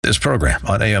This program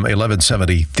on AM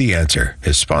 1170, The Answer,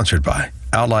 is sponsored by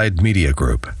Allied Media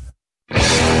Group.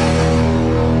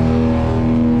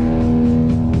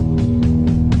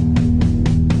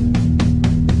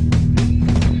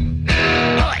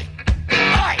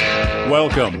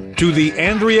 Welcome to the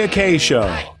Andrea Kaye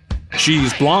Show.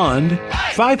 She's blonde,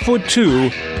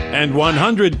 5'2", and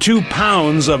 102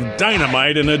 pounds of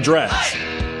dynamite in a dress.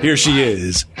 Here she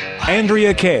is,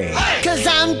 Andrea Kaye. 'Cause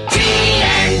I'm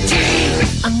TNT,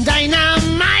 I'm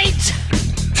dynamite.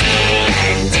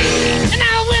 TNT, and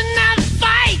I'll win that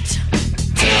fight.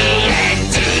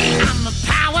 TNT, I'm a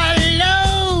power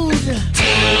load.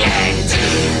 TNT,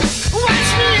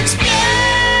 watch me explode.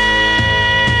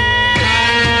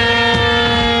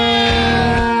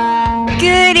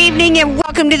 Good evening and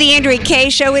welcome to the Andrea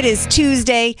Kaye Show. It is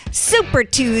Tuesday, Super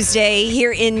Tuesday,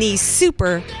 here in the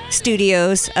Super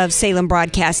Studios of Salem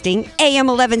Broadcasting, AM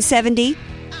 1170,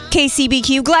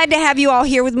 KCBQ. Glad to have you all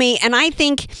here with me. And I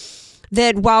think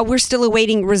that while we're still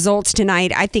awaiting results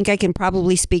tonight, I think I can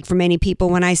probably speak for many people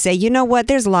when I say, you know what,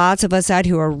 there's lots of us out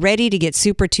who are ready to get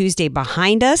Super Tuesday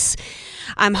behind us.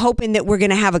 I'm hoping that we're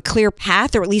going to have a clear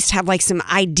path, or at least have like some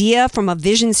idea from a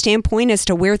vision standpoint as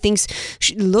to where things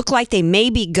look like they may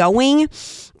be going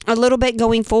a little bit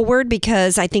going forward,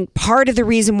 because I think part of the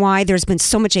reason why there's been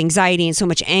so much anxiety and so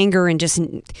much anger and just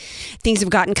things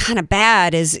have gotten kind of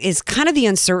bad is kind of the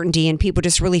uncertainty and people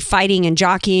just really fighting and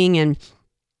jockeying, and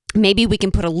maybe we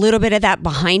can put a little bit of that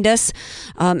behind us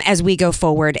as we go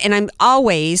forward. And I'm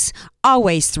always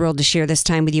thrilled to share this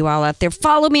time with you all out there.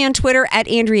 Follow me on Twitter at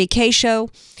Andrea Kaye Show.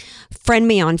 Friend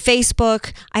me on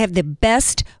Facebook. I have the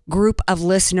best group of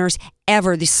listeners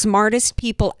ever, the smartest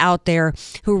people out there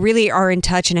who really are in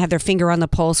touch and have their finger on the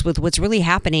pulse with what's really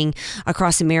happening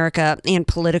across America and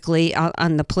politically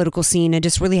on the political scene, and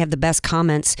just really have the best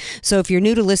comments. So if you're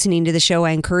new to listening to the show,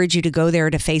 I encourage you to go there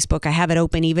to Facebook. I have it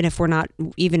open. Even if we're not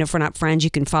friends,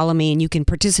 you can follow me and you can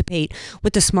participate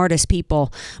with the smartest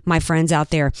people, my friends out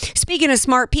there. Speaking of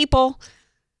smart people,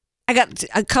 I got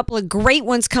a couple of great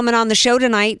ones coming on the show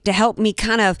tonight to help me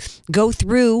kind of go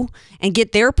through and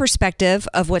get their perspective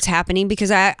of what's happening, because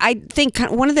I think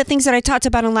one of the things that I talked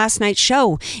about on last night's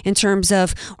show in terms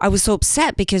of I was so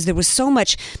upset because there was so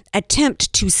much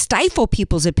attempt to stifle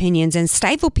people's opinions and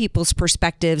stifle people's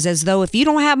perspectives, as though if you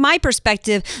don't have my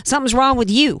perspective, something's wrong with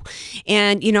you.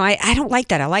 And, you know, I don't like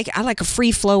that. I like a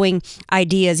free-flowing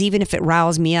ideas, even if it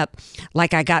riles me up,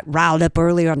 like I got riled up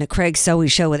earlier on the Craig Soe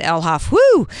show with Elhoff.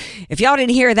 Woo! If y'all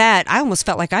didn't hear that, I almost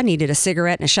felt like I needed a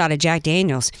cigarette and a shot of Jack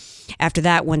Daniels after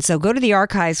that one. So go to the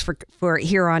archives for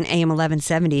here on AM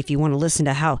 1170 if you want to listen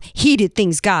to how heated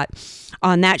things got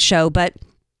on that show. But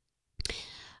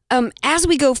as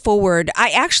we go forward, I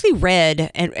actually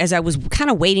read, and as I was kind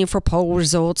of waiting for poll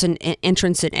results and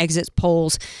entrance and exit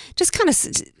polls, just kind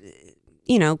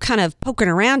of poking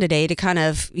around today to kind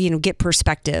of, get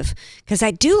perspective, because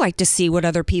I do like to see what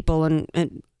other people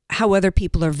and how other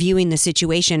people are viewing the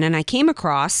situation. And I came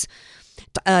across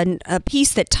a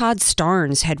piece that Todd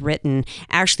Starnes had written.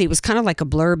 Actually, it was kind of like a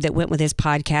blurb that went with his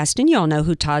podcast. And you all know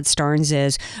who Todd Starnes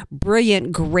is.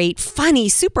 Brilliant, great, funny,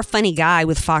 super funny guy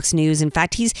with Fox News. In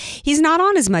fact, he's not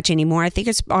on as much anymore. I think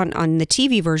it's on the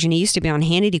TV version. He used to be on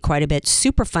Hannity quite a bit.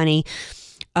 Super funny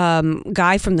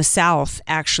guy from the South,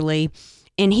 actually.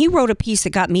 And he wrote a piece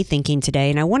that got me thinking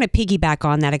today, and I want to piggyback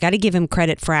on that. I got to give him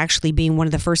credit for actually being one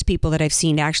of the first people that I've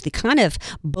seen to actually kind of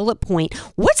bullet point,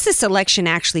 what's this election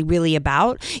actually really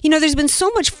about? There's been so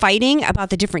much fighting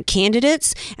about the different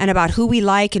candidates and about who we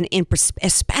like, and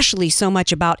especially so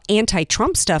much about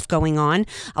anti-Trump stuff going on.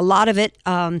 A lot of it,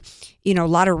 a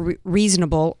lot of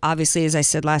reasonable, obviously, as I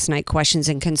said last night, questions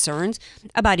and concerns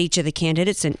about each of the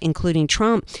candidates, and including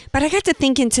Trump. But I got to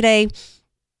thinking today,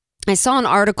 I saw an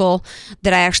article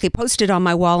that I actually posted on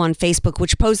my wall on Facebook,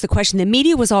 which posed the question: the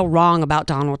media was all wrong about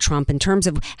Donald Trump in terms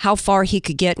of how far he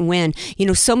could get and when.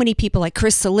 So many people like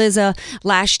Chris Cillizza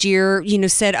last year,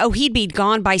 said, oh, he'd be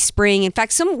gone by spring. In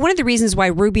fact, one of the reasons why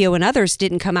Rubio and others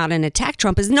didn't come out and attack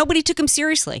Trump is nobody took him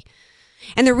seriously.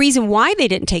 And the reason why they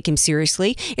didn't take him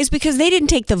seriously is because they didn't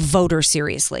take the voter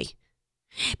seriously.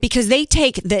 Because they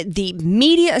take the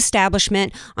media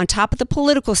establishment on top of the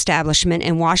political establishment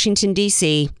in Washington,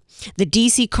 D.C., the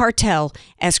D.C. cartel,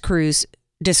 as Cruz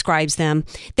describes them,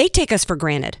 they take us for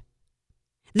granted.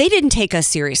 They didn't take us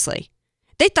seriously.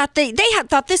 They thought they had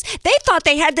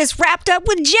this wrapped up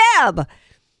with Jeb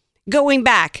going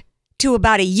back to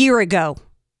about a year ago.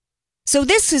 So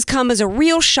this has come as a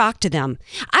real shock to them.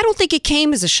 I don't think it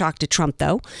came as a shock to Trump,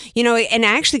 though. And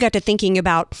I actually got to thinking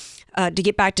about, to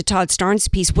get back to Todd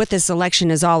Starnes' piece, what this election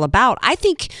is all about. I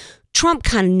think Trump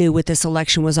kind of knew what this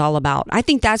election was all about. I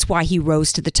think that's why he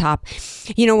rose to the top.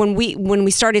 You know, when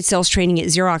we started sales training at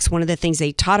Xerox, one of the things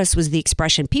they taught us was the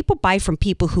expression, people buy from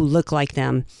people who look like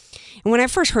them. And when I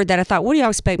first heard that, I thought, what do y'all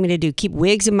expect me to do? Keep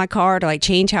wigs in my car to like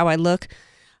change how I look?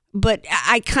 But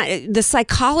the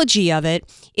psychology of it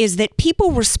is that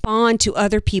people respond to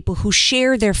other people who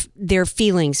share their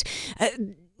feelings.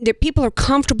 That people are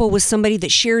comfortable with somebody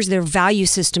that shares their value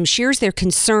system, shares their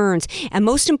concerns, and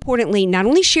most importantly, not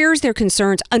only shares their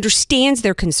concerns, understands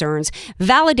their concerns,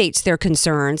 validates their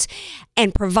concerns,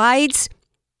 and provides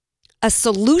a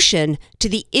solution to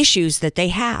the issues that they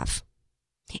have.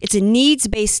 It's a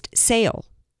needs-based sale.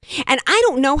 And I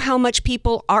don't know how much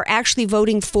people are actually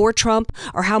voting for Trump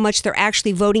or how much they're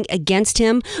actually voting against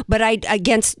him,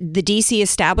 against the DC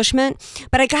establishment.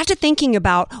 But I got to thinking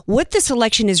about what this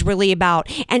election is really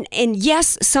about. And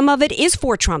yes, some of it is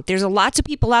for Trump. There's lots of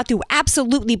people out there who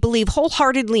absolutely believe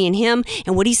wholeheartedly in him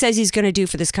and what he says he's going to do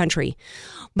for this country.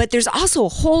 But there's also a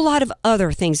whole lot of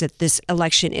other things that this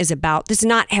election is about. This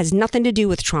has nothing to do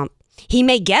with Trump. He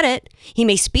may get it. He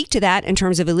may speak to that in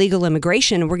terms of illegal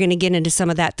immigration, and we're going to get into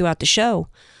some of that throughout the show.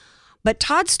 But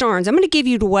Todd Starnes, I'm going to give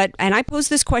you and I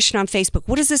posed this question on Facebook,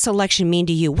 what does this election mean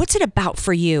to you? What's it about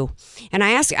for you? And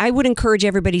I would encourage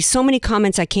everybody, so many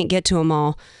comments, I can't get to them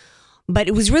all. But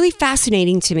it was really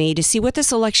fascinating to me to see what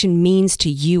this election means to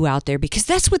you out there, because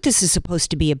that's what this is supposed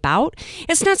to be about.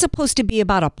 It's not supposed to be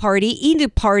about a party, either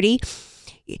party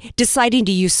deciding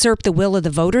to usurp the will of the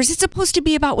voters. It's supposed to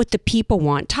be about what the people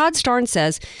want. Todd Starnes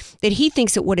says that he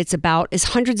thinks that what it's about is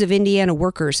hundreds of Indiana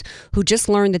workers who just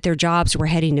learned that their jobs were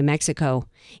heading to Mexico.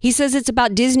 He says it's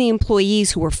about Disney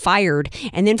employees who were fired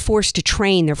and then forced to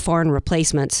train their foreign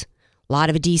replacements. A lot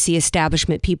of DC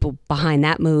establishment people behind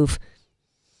that move,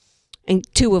 and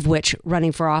two of which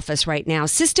running for office right now.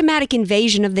 Systematic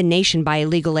invasion of the nation by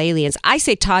illegal aliens. I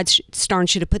say Todd Starnes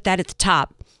should have put that at the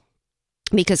top.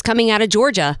 Because coming out of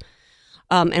Georgia,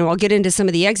 and I'll get into some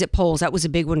of the exit polls, that was a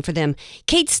big one for them.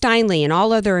 Kate Steinle and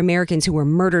all other Americans who were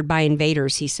murdered by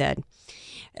invaders, he said.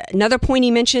 Another point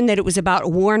he mentioned, that it was about a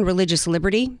war on religious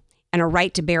liberty and a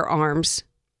right to bear arms.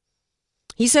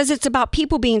 He says it's about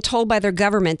people being told by their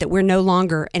government that we're no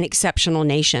longer an exceptional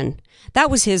nation.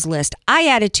 That was his list. I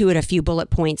added to it a few bullet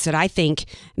points that I think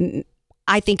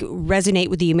resonate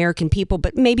with the American people,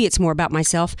 but maybe it's more about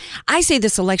myself. I say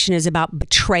this election is about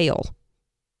betrayal.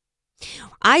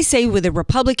 I say with the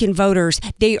Republican voters,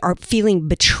 they are feeling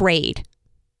betrayed.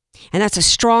 And that's a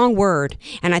strong word.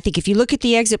 And I think if you look at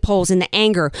the exit polls and the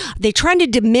anger, they're trying to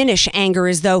diminish anger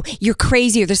as though you're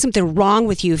crazy or there's something wrong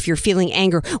with you if you're feeling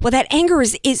anger. Well, that anger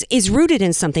is rooted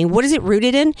in something. What is it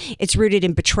rooted in? It's rooted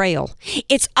in betrayal.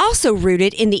 It's also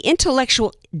rooted in the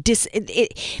intellectual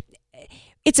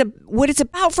what it's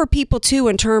about for people too,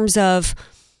 in terms of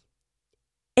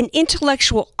an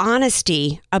intellectual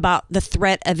honesty about the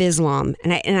threat of Islam.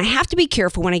 And I have to be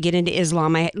careful when I get into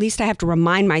Islam. At least I have to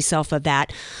remind myself of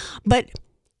that. But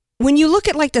when you look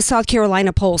at like the South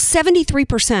Carolina poll,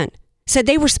 73% said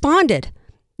they responded.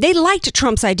 They liked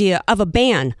Trump's idea of a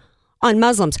ban on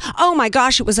Muslims. Oh my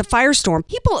gosh, it was a firestorm.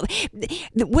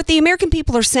 What the American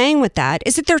people are saying with that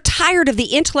is that they're tired of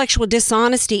the intellectual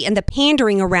dishonesty and the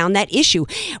pandering around that issue.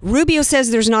 Rubio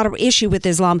says there's not an issue with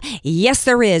Islam. Yes,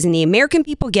 there is. And the American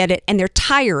people get it. And they're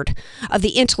tired of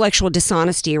the intellectual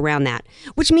dishonesty around that,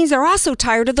 which means they're also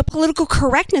tired of the political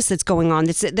correctness that's going on.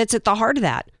 That's at the heart of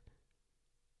that.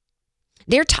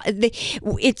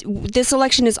 This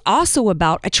election is also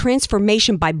about a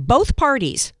transformation by both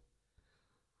parties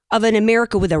of an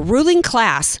America with a ruling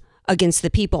class against the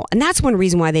people. And that's one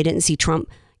reason why they didn't see Trump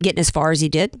getting as far as he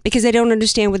did, because they don't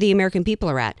understand where the American people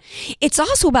are at. It's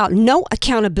also about no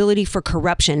accountability for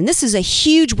corruption. And this is a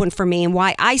huge one for me, and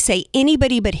why I say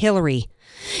anybody but Hillary.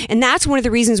 And that's one of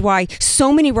the reasons why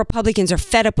so many Republicans are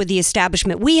fed up with the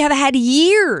establishment. We have had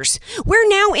years. We're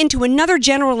now into another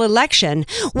general election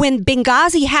when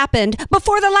Benghazi happened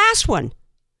before the last one.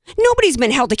 Nobody's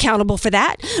been held accountable for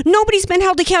that. Nobody's been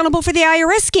held accountable for the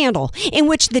IRS scandal, in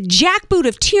which the jackboot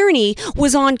of tyranny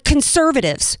was on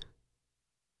conservatives.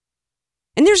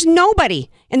 And there's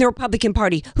nobody in the Republican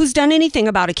Party who's done anything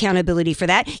about accountability for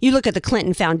that. You look at the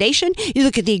Clinton Foundation. You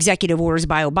look at the executive orders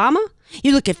by Obama.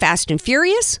 You look at Fast and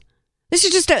Furious. This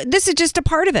is just a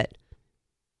part of it.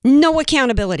 No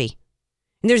accountability.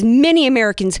 And there's many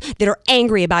Americans that are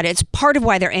angry about it. It's part of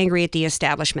why they're angry at the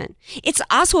establishment. It's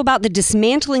also about the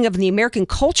dismantling of the American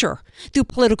culture through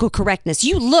political correctness.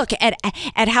 You look at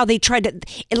how they tried to,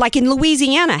 like in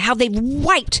Louisiana, how they've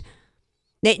wiped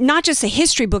not just the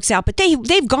history books out, but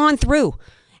they've gone through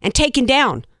and taken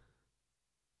down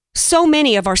so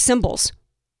many of our symbols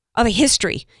of a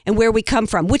history and where we come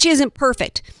from, which isn't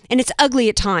perfect, and it's ugly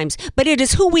at times, but it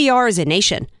is who we are as a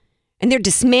nation. And they're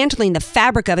dismantling the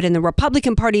fabric of it, and the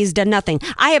Republican Party has done nothing.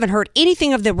 I haven't heard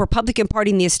anything of the Republican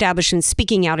Party and the establishment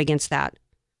speaking out against that.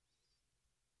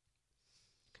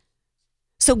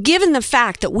 So given the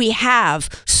fact that we have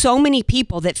so many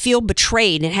people that feel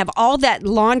betrayed and have all that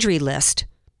laundry list,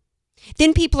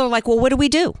 then people are like, well, what do we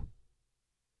do?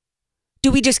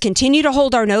 Do we just continue to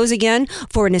hold our nose again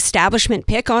for an establishment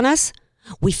pick on us?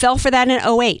 We fell for that in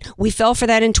 2008. We fell for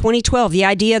that in 2012. The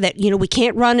idea that, we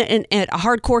can't run a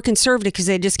hardcore conservative because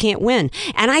they just can't win.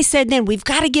 And I said then, we've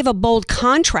got to give a bold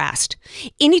contrast.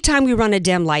 Anytime we run a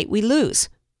dim light, we lose.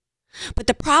 But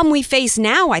the problem we face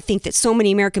now, I think that so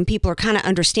many American people are kind of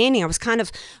understanding. I was kind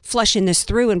of flushing this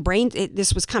through and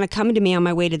this was kind of coming to me on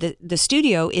my way to the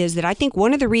studio, is that I think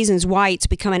one of the reasons why it's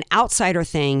become an outsider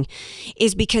thing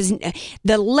is because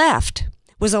the left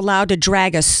was allowed to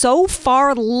drag us so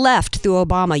far left through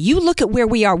Obama. You look at where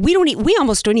we are. We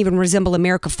almost don't even resemble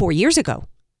America 4 years ago.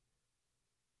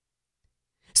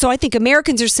 So I think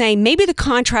Americans are saying maybe the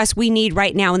contrast we need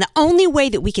right now, and the only way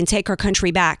that we can take our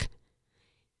country back,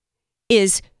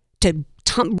 is to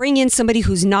bring in somebody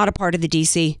who's not a part of the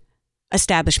DC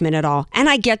establishment at all. And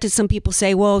I get that some people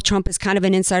say, well, Trump is kind of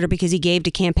an insider because he gave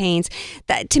to campaigns.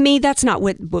 That, to me, that's not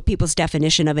what people's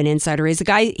definition of an insider is. The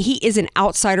guy, he is an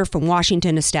outsider from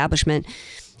Washington establishment.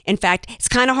 In fact, it's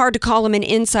kind of hard to call him an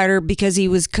insider because he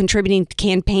was contributing to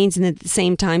campaigns and at the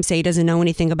same time say he doesn't know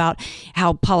anything about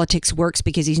how politics works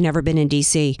because he's never been in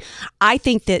DC. I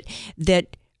think that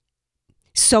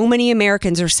so many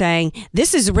Americans are saying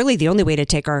this is really the only way to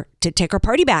take our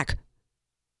party back.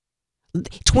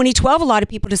 2012, a lot of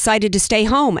people decided to stay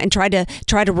home and try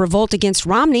to revolt against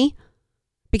Romney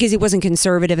because he wasn't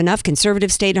conservative enough.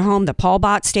 Conservatives stayed at home. The Paul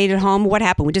bot stayed at home. What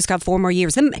happened? We just got 4 more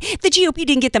years. The GOP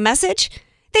didn't get the message.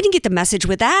 They didn't get the message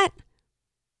with that.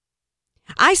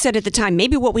 I said at the time,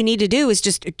 maybe what we need to do is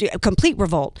just a complete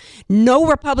revolt. No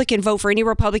Republican vote for any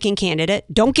Republican candidate.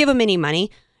 Don't give them any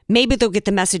money. Maybe they'll get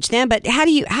the message then, but how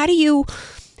do you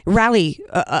rally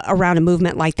around a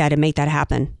movement like that and make that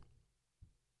happen?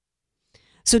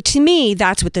 So to me,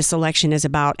 that's what this election is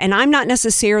about. And I'm not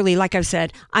necessarily, like I've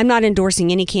said, I'm not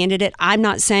endorsing any candidate. I'm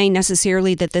not saying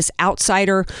necessarily that this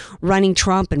outsider running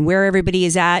Trump and where everybody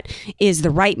is at is the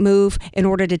right move in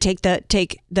order to take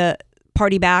the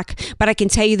party back. But I can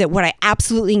tell you that what I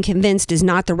absolutely am convinced is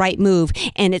not the right move,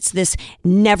 and it's this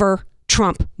never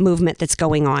Trump movement that's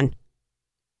going on.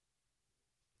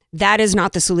 That is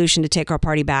not the solution to take our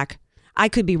party back. I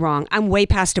could be wrong. I'm way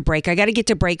past a break. I got to get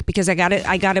to break because I got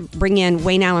to bring in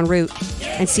Wayne Alyn Root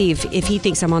and see if he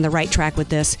thinks I'm on the right track with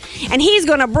this. And he's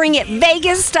going to bring it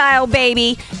Vegas style,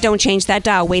 baby. Don't change that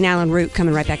dial. Wayne Alyn Root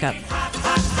coming right back up.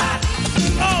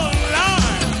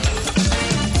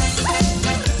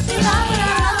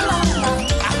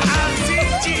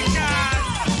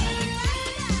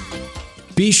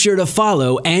 Be sure to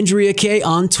follow Andrea Kaye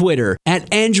on Twitter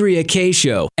at Andrea Kaye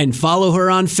Show and follow her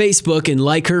on Facebook and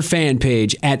like her fan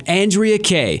page at Andrea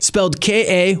Kaye, spelled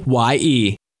Kaye.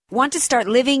 Want to start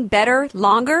living better,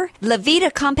 longer?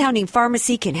 Levita Compounding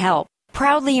Pharmacy can help.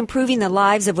 Proudly improving the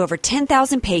lives of over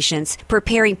 10,000 patients,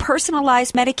 preparing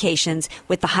personalized medications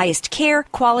with the highest care,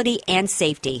 quality, and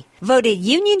safety. Voted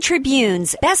Union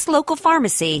Tribune's best local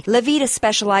pharmacy, Levita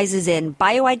specializes in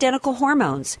bioidentical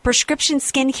hormones, prescription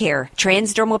skincare,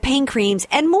 transdermal pain creams,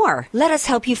 and more. Let us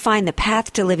help you find the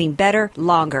path to living better,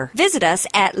 longer. Visit us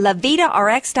at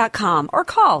levitarx.com or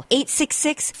call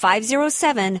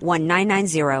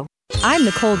 866-507-1990. I'm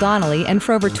Nicole Donnelly, and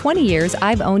for over 20 years,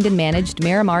 I've owned and managed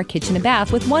Miramar Kitchen and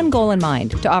Bath with one goal in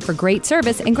mind, to offer great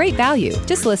service and great value.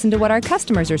 Just listen to what our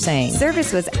customers are saying.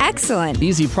 Service was excellent.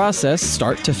 Easy process,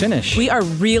 start to finish. We are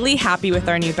really happy with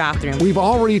our new bathroom. We've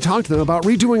already talked to them about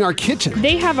redoing our kitchen.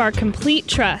 They have our complete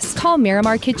trust. Call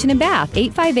Miramar Kitchen and Bath,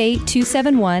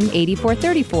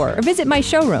 858-271-8434, or visit my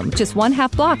showroom, just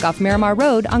 1/2 block off Miramar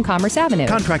Road on Commerce Avenue.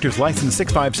 Contractors license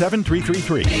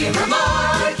 657-333.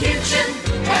 Miramar Kitchen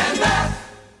and Bath.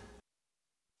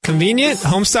 Convenient,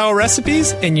 home-style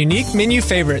recipes, and unique menu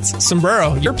favorites.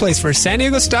 Sombrero, your place for San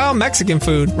Diego-style Mexican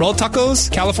food. Roll tacos,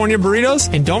 California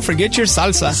burritos, and don't forget your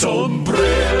salsa.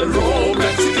 Sombrero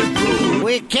Mexican food.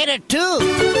 We get it, too.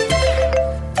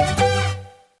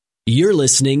 You're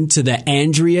listening to The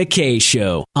Andrea Kaye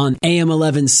Show on AM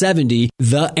 1170,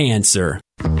 The Answer.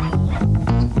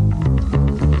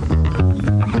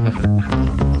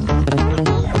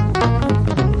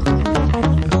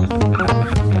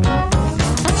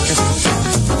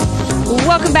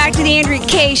 Welcome back to the Andrea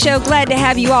Kaye Show. Glad to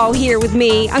have you all here with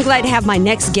me. I'm glad to have my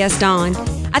next guest on.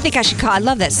 I think I should call, I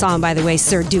love that song, by the way,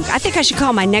 Sir Duke. I think I should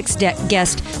call my next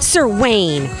guest Sir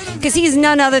Wayne, because he's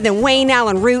none other than Wayne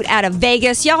Allen Root out of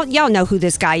Vegas. Y'all know who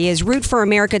this guy is.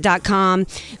 RootForAmerica.com,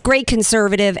 great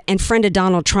conservative and friend of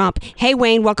Donald Trump. Hey,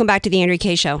 Wayne, welcome back to the Andrea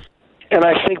Kaye Show. And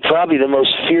I think probably the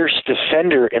most fierce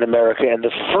defender in America and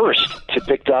the first to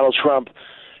pick Donald Trump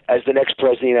as the next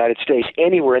president of the United States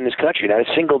anywhere in this country. Not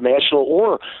a single national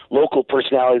or local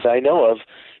personality I know of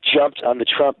jumped on the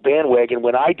Trump bandwagon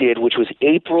when I did, which was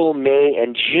April, May,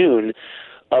 and June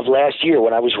of last year,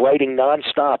 when I was writing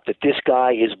nonstop that this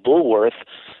guy is Bullworth,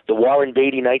 the Warren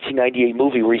Beatty 1998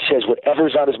 movie where he says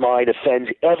whatever's on his mind offends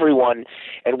everyone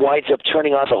and winds up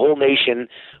turning on the whole nation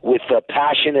with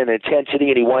passion and intensity,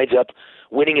 and he winds up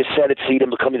winning his Senate seat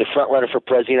and becoming the front runner for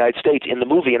President of the United States in the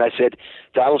movie. And I said,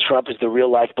 Donald Trump is the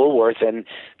real-life Bullworth. And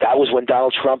that was when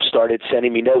Donald Trump started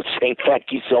sending me notes saying, thank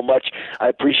you so much. I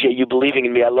appreciate you believing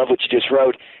in me. I love what you just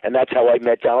wrote. And that's how I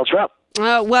met Donald Trump.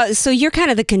 Well, so you're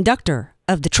kind of the conductor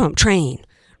of the Trump train.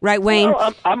 Right, Wayne?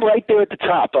 Well, I'm right there at the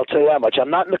top. I'll tell you that much.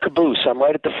 I'm not in the caboose. I'm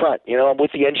right at the front. You know, I'm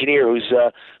with the engineer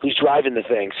who's driving the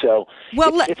thing. So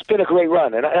it's been a great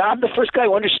run. And I'm the first guy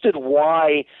who understood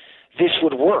why this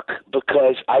would work,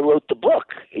 because I wrote the book,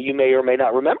 you may or may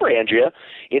not remember, Andrea,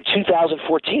 in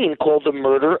 2014 called The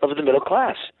Murder of the Middle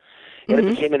Class. And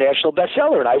it became a national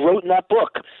bestseller. And I wrote in that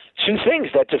book two things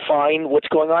that define what's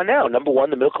going on now. Number one,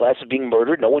 the middle class is being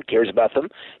murdered. No one cares about them.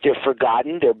 They're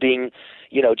forgotten. They're being,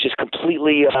 just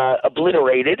completely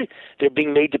obliterated. They're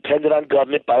being made dependent on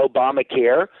government by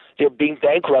Obamacare. They're being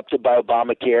bankrupted by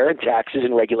Obamacare and taxes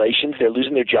and regulations. They're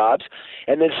losing their jobs.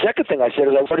 And then the second thing I said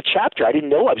is I wrote a chapter. I didn't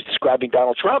know I was describing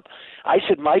Donald Trump. I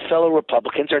said my fellow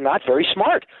Republicans are not very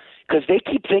smart, because they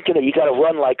keep thinking that you got to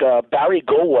run like Barry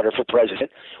Goldwater for president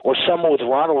or someone with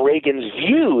Ronald Reagan's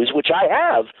views, which I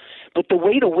have. But the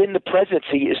way to win the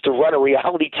presidency is to run a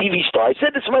reality TV star. I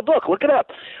said this in my book. Look it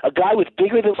up. A guy with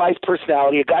bigger-than-life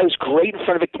personality, a guy who's great in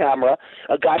front of a camera,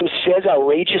 a guy who says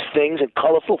outrageous things and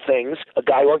colorful things, a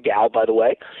guy or gal, by the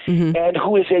way, and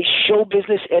who is a show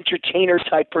business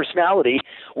entertainer-type personality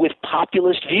with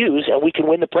populist views, and we can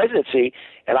win the presidency.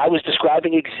 And I was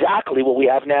describing exactly what we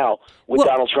have now with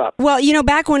Donald Trump. Well,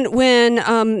 back when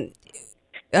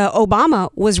Obama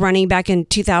was running back in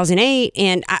 2008,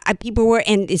 and people were,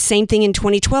 and the same thing in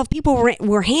 2012, people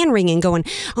were hand-wringing going,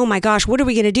 oh my gosh, what are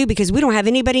we going to do? Because we don't have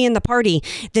anybody in the party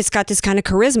that's got this kind of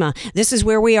charisma. This is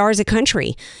where we are as a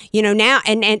country, now.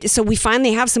 And so we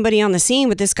finally have somebody on the scene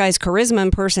with this guy's charisma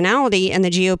and personality, and the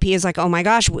GOP is like, oh my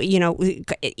gosh,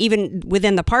 even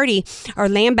within the party are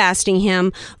lambasting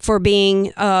him for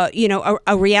being,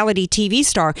 a reality TV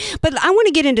star. But I want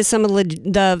to get into some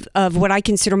of what I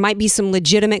consider might be some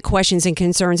legitimate questions and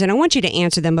concerns, and I want you to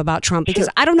answer them about Trump, because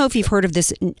I don't know if you've heard of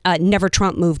this Never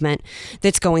Trump movement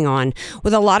that's going on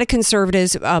with a lot of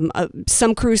conservatives,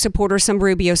 some Cruz supporters, some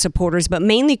Rubio supporters, but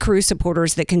mainly Cruz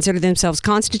supporters that consider themselves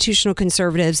constitutional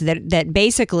conservatives that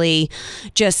basically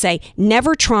just say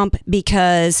never Trump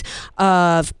because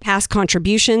of past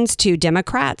contributions to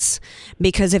Democrats,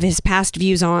 because of his past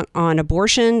views on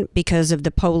abortion, because of the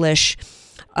Polish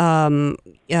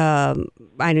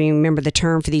I don't even remember the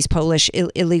term for these Polish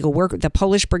illegal work, the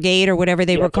Polish Brigade or whatever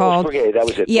they were called. Polish Brigade, that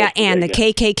was it. Yeah, Polish and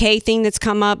Brigade, the KKK thing that's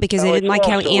come up because they didn't like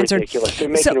how he answered. Ridiculous. They're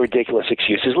making ridiculous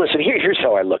excuses. Listen, here's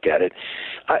how I look at it.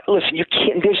 Listen, you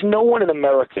can't. There's no one in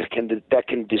America that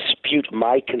can dispute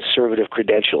my conservative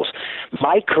credentials.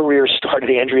 My career started,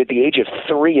 Andrea, at the age of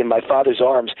 3 in my father's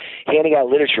arms, handing out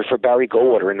literature for Barry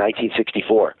Goldwater in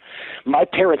 1964. My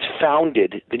parents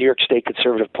founded the New York State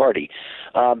Conservative Party.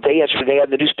 They had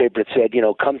the newspaper that said,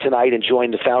 come tonight and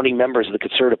join the founding members of the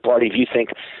Conservative Party if you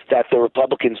think that the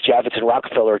Republicans, Javits and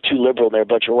Rockefeller, are too liberal and they're a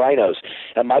bunch of rhinos.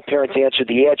 And my parents answered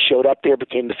the ad, showed up there,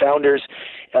 became the founders,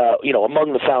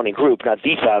 among the founding group, not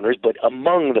the founders, but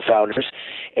among the founders,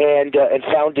 and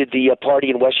founded the party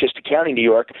in Westchester County, New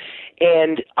York.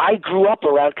 And I grew up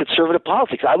around conservative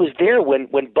politics. I was there when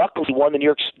Buckley won the New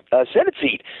York Senate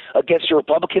seat against a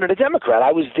Republican and a Democrat.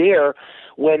 I was there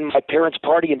when my parents'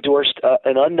 party endorsed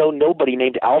an unknown nobody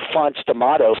named Alphonse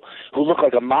D'Amato, who looked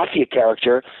like a mafia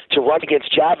character, to run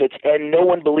against Javits, and no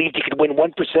one believed he could win 1%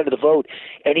 of the vote.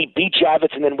 And he beat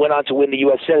Javits and then went on to win the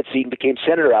U.S. Senate seat and became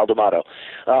Senator Al D'Amato.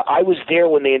 I was there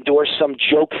when they endorsed some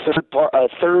joke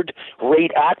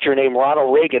third-rate actor named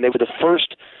Ronald Reagan. They were the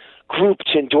first group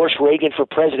to endorse Reagan for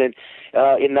president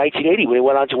in 1980 when he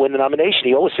went on to win the nomination.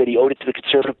 He always said he owed it to the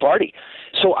Conservative Party.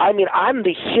 So, I'm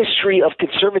the history of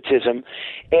conservatism,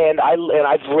 and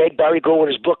I've read Barry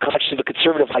Goldwater's book, Conscience of a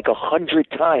Conservative, like 100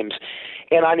 times.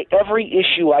 And on every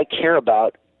issue I care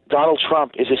about, Donald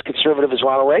Trump is as conservative as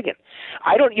Ronald Reagan.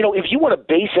 I don't, if you want to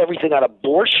base everything on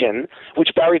abortion, which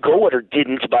Barry Goldwater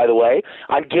didn't, by the way,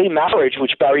 on gay marriage,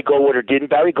 which Barry Goldwater didn't.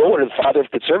 Barry Goldwater, the father of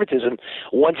conservatism,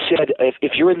 once said,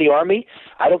 if you're in the Army,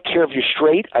 I don't care if you're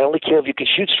straight. I only care if you can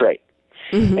shoot straight.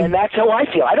 Mm-hmm. And that's how I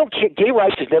feel. I don't care. Gay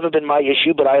rights has never been my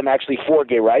issue, but I am actually for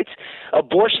gay rights.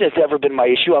 Abortion has never been my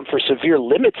issue. I'm for severe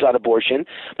limits on abortion,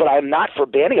 but I'm not for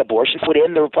banning abortion. It would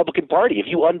end the Republican Party. If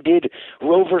you undid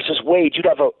Roe versus Wade, you'd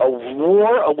have a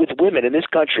war with women in this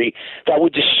country that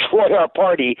would destroy our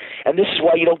party, and this is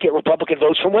why you don't get Republican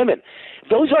votes from women.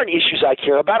 Those aren't issues I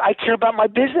care about. I care about my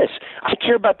business. I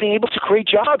care about being able to create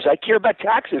jobs. I care about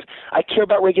taxes. I care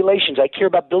about regulations. I care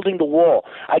about building the wall.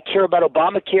 I care about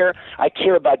Obamacare. I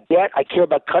care about debt. I care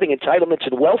about cutting entitlements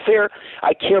and welfare.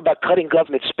 I care about cutting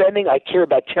government spending. I care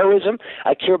about terrorism.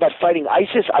 I care about fighting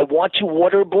ISIS. I want to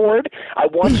waterboard. I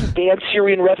want to ban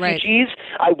Syrian refugees.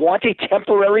 Right. I want a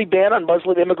temporary ban on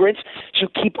Muslim immigrants to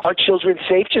keep our children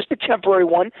safe, just a temporary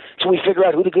one, so we figure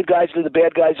out who the good guys and who the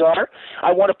bad guys are.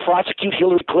 I want to prosecute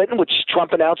Hillary Clinton, which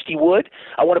Trump announced he would.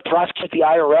 I want to prosecute the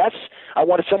IRS. I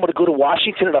wanted someone to go to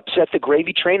Washington and upset the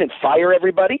gravy train and fire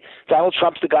everybody. Donald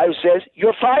Trump's the guy who says,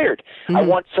 you're fired. Mm-hmm. I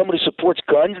want someone who supports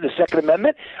guns and the Second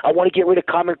Amendment. I want to get rid of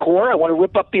Common Core. I want to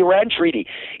rip up the Iran Treaty.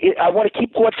 I want to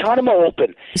keep Guantanamo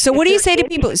open. So what do you say to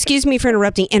people, excuse me for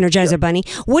interrupting, Energizer Bunny,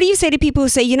 what do you say to people who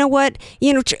say, you know what,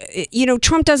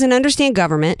 Trump doesn't understand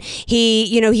government.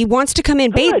 He wants to come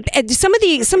in. Some of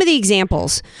the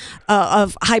examples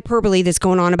of hyperbole that's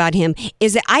going on about him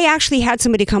is that I actually had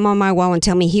somebody come on my wall and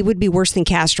tell me he would be worse than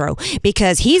Castro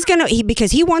because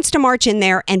he wants to march in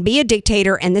there and be a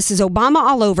dictator, and this is Obama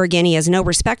all over again. He has no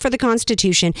respect for the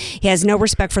Constitution. He has no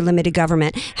respect for limited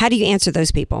government. How do you answer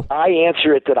those people? I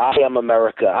answer it that I am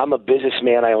America. I'm a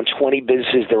businessman. I own 20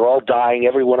 businesses. They're all dying.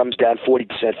 Every one of them's down 40%,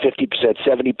 50%,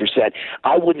 70%.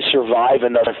 I wouldn't survive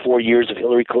another 4 years of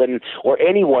Hillary Clinton or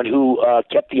anyone who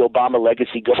kept the Obama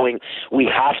legacy going. We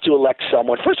have to elect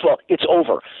someone. First of all, it's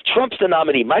over. Trump's the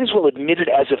nominee. Might as well admit it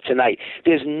as of tonight.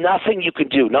 There's nothing you can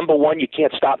do. Number one, you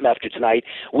can't stop him after tonight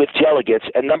with delegates.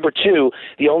 And number two,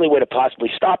 the only way to possibly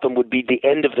stop him would be the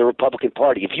end of the Republican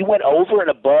Party. If you went over and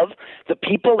above the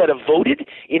people that have voted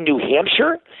in New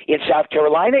Hampshire, in South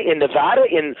Carolina, in Nevada,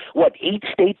 in 8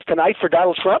 states tonight for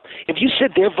Donald Trump, if you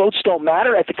said their votes don't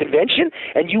matter at the convention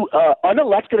and you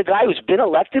unelected a guy who's been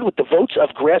elected with the votes of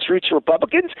grassroots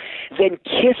Republicans, then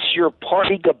kiss your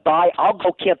party goodbye. I'll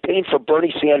go campaign for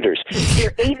Bernie Sanders.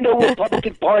 There ain't no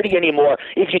Republican Party anymore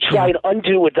if you try and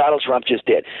undo what Donald Trump just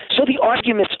did. So the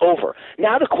argument's over.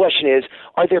 Now the question is,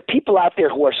 are there people out there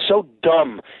who are so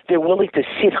dumb they're willing to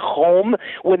sit home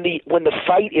when the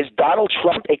fight is Donald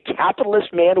Trump, a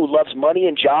capitalist man who loves money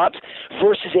and jobs,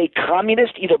 versus a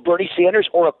communist, either Bernie Sanders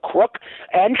or a crook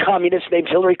and communist named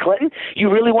Hillary Clinton?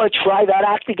 You really want to try that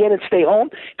act again and stay home?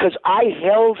 Because I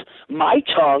held my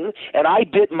tongue and I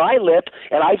bit my lip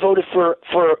and I voted for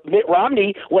Mitt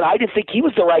Romney when I didn't think he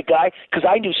was the right guy because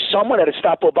I knew someone had to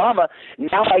stop Obama.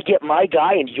 Now I get my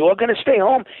guy and you're going to stay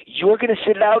home. You're going to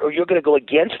sit it out or you're going to go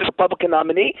against the Republican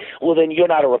nominee. Well, then you're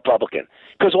not a Republican.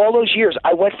 Because all those years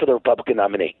I went for the Republican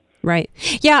nominee. Right.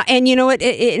 Yeah. And you know what?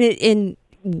 In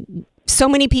so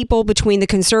many people between the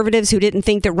conservatives who didn't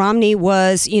think that Romney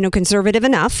was, conservative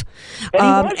enough. And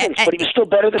he wasn't, but he was still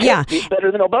better than him. He was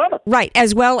better than Obama. Right,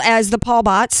 as well as the Paul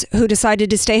Bots who decided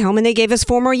to stay home and they gave us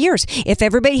 4 more years. If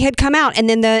everybody had come out and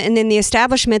then the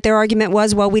establishment, their argument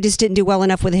was, well, we just didn't do well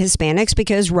enough with the Hispanics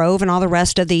because Rove and all the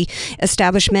rest of the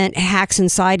establishment hacks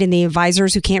inside and the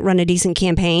advisors who can't run a decent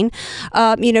campaign,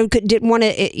 didn't want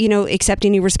to, accept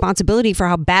any responsibility for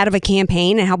how bad of a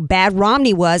campaign and how bad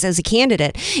Romney was as a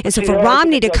candidate. And so for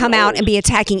Romney to come out and be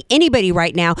attacking anybody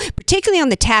right now, particularly on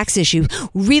the tax issue,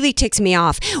 really ticks me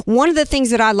off. One of the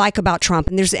things that I like about Trump,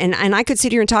 and I could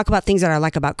sit here and talk about things that I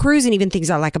like about Cruz and even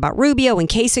things I like about Rubio and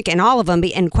Kasich and all of them,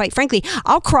 and quite frankly,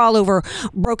 I'll crawl over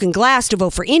broken glass to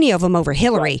vote for any of them over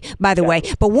Hillary, by the way.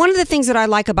 But one of the things that I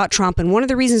like about Trump and one of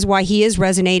the reasons why he is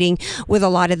resonating with a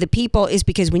lot of the people is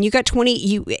because when you got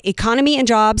economy and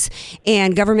jobs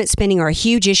and government spending are a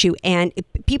huge issue, and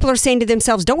people are saying to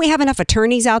themselves, don't we have enough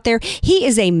attorneys out there? He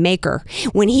is a maker.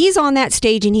 When he's on that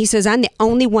stage and he says, I'm the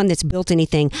only one that's built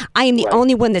anything. I am the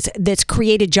only one that's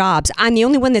created jobs. I'm the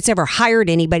only one that's ever hired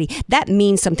anybody. That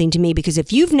means something to me because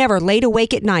if you've never laid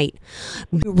awake at night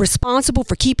responsible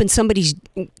for keeping somebody's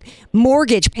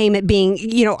mortgage payment being,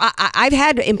 I've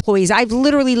had employees, I've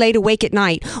literally laid awake at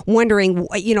night wondering,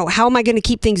 how am I going to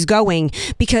keep things going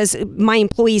because my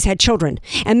employees had children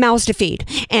and mouths to feed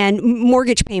and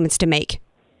mortgage payments to make.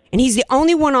 And he's the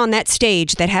only one on that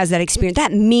stage that has that experience.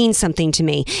 That means something to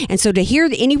me. And so to hear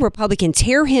any Republican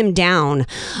tear him down,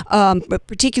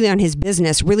 particularly on his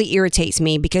business, really irritates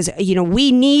me because,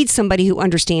 we need somebody who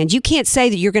understands. You can't say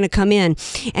that you're going to come in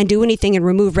and do anything and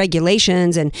remove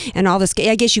regulations and all this.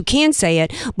 I guess you can say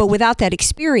it, but without that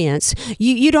experience,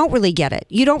 you don't really get it.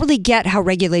 You don't really get how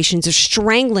regulations are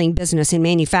strangling business in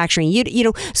manufacturing.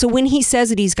 So when he says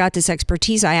that he's got this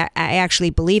expertise, I actually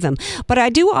believe him. But I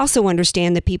do also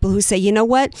understand the people who say, you know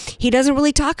what? He doesn't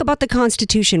really talk about the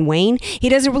Constitution, Wayne. He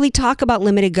doesn't really talk about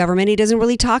limited government. He doesn't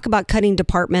really talk about cutting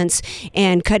departments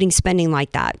and cutting spending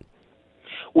like that.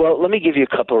 Well, let me give you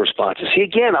a couple of responses. See,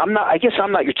 again, I guess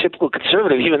I'm not your typical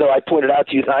conservative, even though I pointed out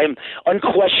to you that I am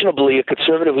unquestionably a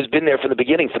conservative who's been there from the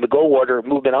beginning, from the Goldwater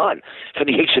movement on, from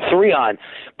the Age of Three on.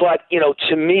 But,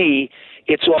 to me,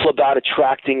 it's all about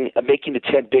making the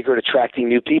tent bigger and attracting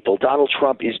new people. Donald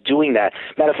Trump is doing that.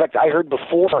 Matter of fact, I heard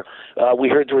before we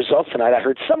heard the results tonight, I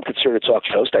heard some conservative talk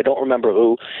show host, I don't remember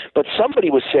who, but somebody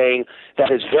was saying that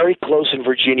it's very close in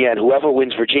Virginia, and whoever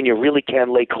wins Virginia really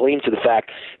can lay claim to the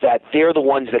fact that they're the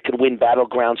ones that can win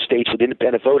battleground states with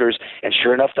independent voters. And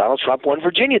sure enough, Donald Trump won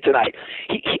Virginia tonight.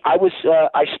 I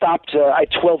stopped. I had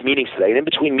 12 meetings today, and in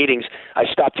between meetings, I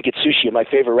stopped to get sushi at my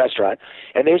favorite restaurant.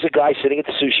 And there's a guy sitting at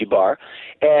the sushi bar,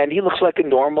 and he looks like a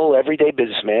normal, everyday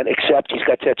businessman, except he's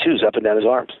got tattoos up and down his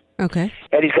arms. Okay.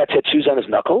 And he's got tattoos on his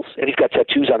knuckles, and he's got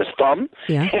tattoos on his thumb.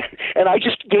 Yeah. And I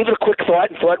just gave it a quick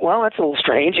thought and thought, well, that's a little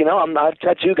strange. I'm not a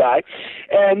tattoo guy.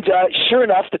 And sure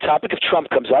enough, the topic of Trump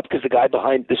comes up because the guy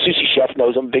behind the sushi chef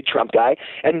knows I'm a big Trump guy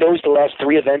and knows the last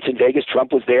 3 events in Vegas,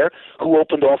 Trump was there. Who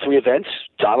opened all 3 events?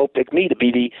 Donald picked me to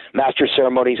be the master of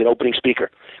ceremonies and opening speaker.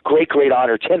 Great, great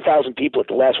honor. 10,000 people at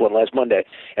the last one last Monday,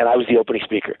 and I was the opening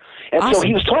speaker. And awesome. So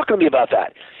he was talking to me about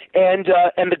that. And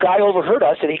the guy overheard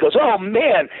us, and he goes, "Oh,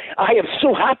 man, I am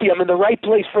so happy I'm in the right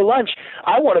place for lunch.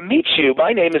 I want to meet you.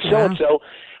 My name is so-and-so.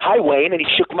 Hi, Wayne." And he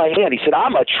shook my hand. He said,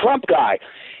 "I'm a Trump guy."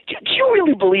 Do you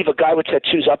really believe a guy with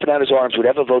tattoos up and down his arms would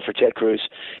ever vote for Ted Cruz?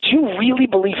 Do you really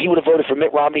believe he would have voted for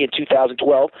Mitt Romney in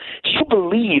 2012? Do you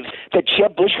believe that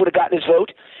Jeb Bush would have gotten his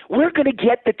vote? We're going to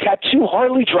get the tattoo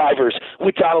Harley drivers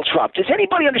with Donald Trump. Does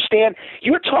anybody understand?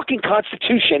 You're talking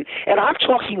Constitution, and I'm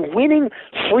talking winning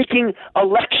freaking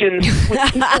elections with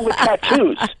people with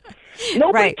tattoos.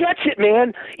 Nobody gets it,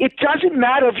 man. It doesn't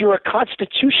matter if you're a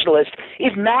constitutionalist.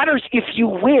 It matters if you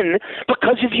win,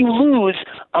 because if you lose,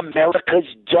 America's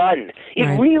done. It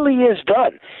really is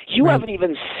done. You haven't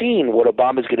even seen what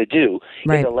Obama's going to do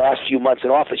in the last few months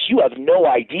in office. You have no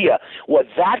idea what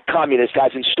that communist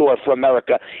has in store for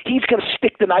America. He's going to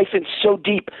stick the knife in so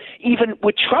deep. Even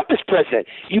with Trump as president,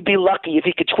 you'd be lucky if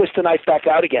he could twist the knife back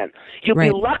out again. You'd be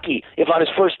lucky if on his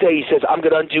first day he says, "I'm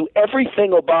going to undo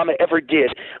everything Obama ever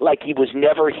did," like he was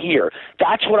never here.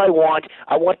 That's what I want.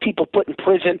 I want people put in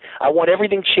prison. I want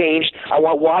everything changed. I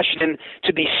want Washington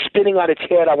to be spinning on its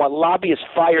head. I want lobbyists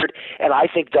fired. And I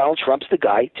think Donald Trump's the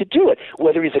guy to do it.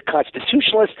 Whether he's a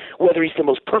constitutionalist, whether he's the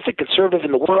most perfect conservative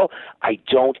in the world, I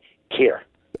don't care.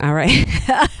 All right.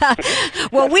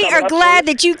 Well, we are glad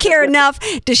that you care enough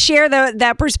to share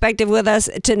that perspective with us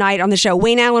tonight on the show.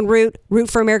 Wayne Alyn Root,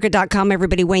 rootforamerica.com.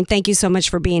 Everybody, Wayne, thank you so much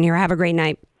for being here. Have a great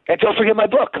night. And don't forget my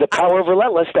book, The Power of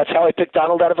Relentless. That's how I picked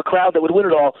Donald out of a crowd that would win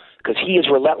it all, because he is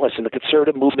relentless, and the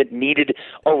conservative movement needed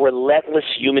a relentless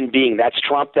human being. That's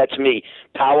Trump. That's me.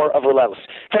 Power of Relentless.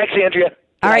 Thanks, Andrea.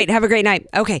 All right, have a great night.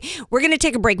 Okay, we're going to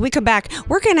take a break. We come back.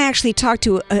 We're going to actually talk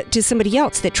to somebody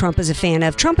else that Trump is a fan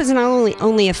of. Trump is not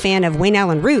only a fan of Wayne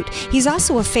Alyn Root, he's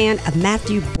also a fan of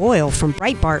Matthew Boyle from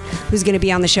Breitbart, who's going to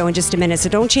be on the show in just a minute. So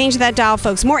don't change that dial,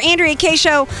 folks. More Andrea Kaye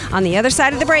Show on the other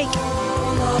side of the break.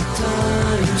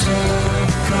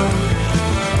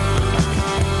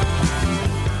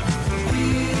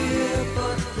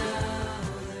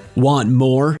 Want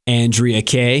more Andrea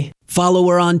Kaye? Follow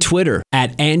her on Twitter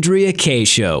at Andrea Kaye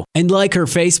Show and like her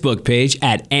Facebook page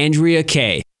at Andrea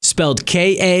Kaye, spelled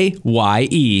Kaye.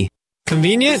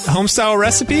 Convenient, home-style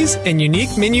recipes and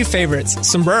unique menu favorites.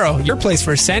 Sombrero, your place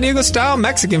for San Diego-style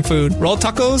Mexican food. Roll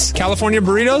tacos, California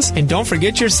burritos, and don't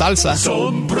forget your salsa.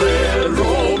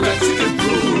 Sombrero Mexican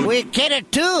food. We get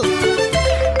it too.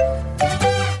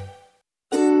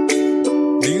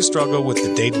 Do you struggle with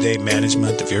the day-to-day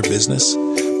management of your business?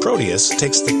 Proteus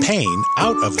takes the pain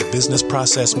out of the business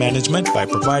process management by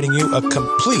providing you a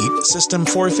complete system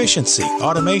for efficiency,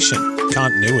 automation,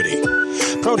 continuity.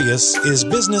 Proteus is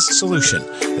business solution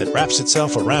that wraps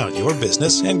itself around your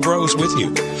business and grows with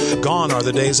you. Gone are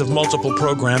the days of multiple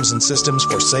programs and systems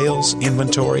for sales,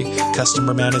 inventory,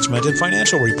 customer management, and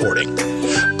financial reporting.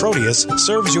 Proteus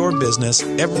serves your business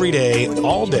every day,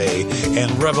 all day,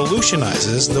 and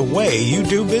revolutionizes the way you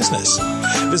do business.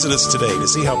 Visit us today to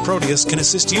see how Proteus can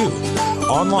assist you.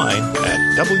 Online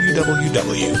at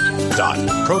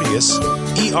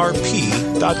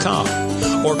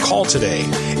www.proteuserp.com or call today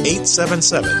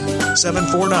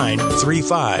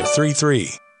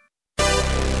 877-749-3533.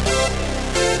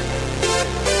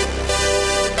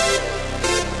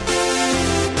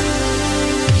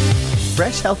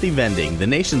 Fresh Healthy Vending, the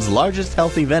nation's largest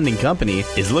healthy vending company,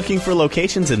 is looking for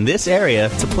locations in this area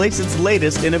to place its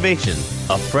latest innovation,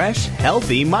 a fresh,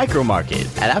 healthy micro market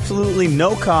at absolutely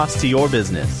no cost to your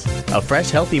business. A fresh,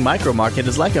 healthy micro market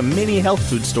is like a mini health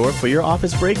food store for your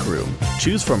office break room.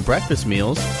 Choose from breakfast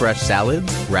meals, fresh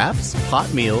salads, wraps,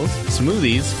 hot meals,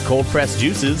 smoothies, cold-pressed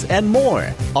juices, and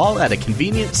more, all at a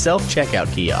convenient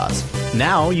self-checkout kiosk.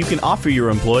 Now you can offer your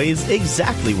employees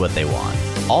exactly what they want.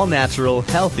 All natural,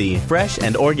 healthy, fresh,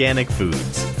 and organic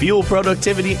foods. Fuel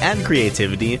productivity and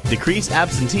creativity, decrease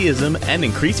absenteeism, and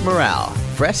increase morale.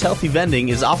 Fresh Healthy Vending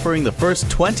is offering the first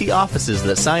 20 offices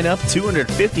that sign up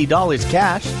 $250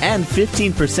 cash and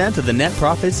 15% of the net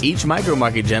profits each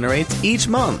micromarket generates each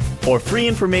month. For free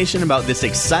information about this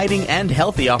exciting and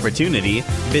healthy opportunity,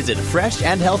 visit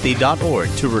freshandhealthy.org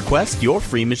to request your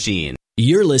free machine.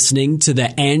 You're listening to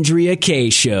The Andrea Kaye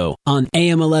Show on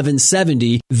AM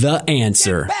 1170, The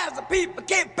Answer. Can't pass the people,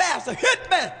 can't pass the hit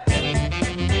man.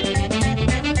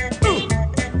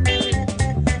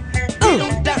 Get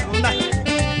on down like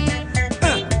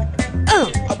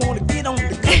I want to get on the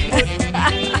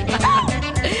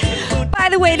good. By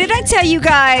the way, did I tell you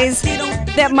guys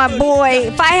that my boy,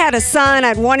 if I had a son,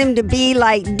 I'd want him to be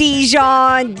like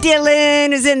Dijon.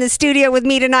 Dylan is in the studio with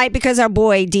me tonight because our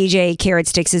boy DJ Carrot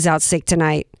Sticks is out sick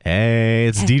tonight. Hey,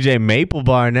 it's DJ Maple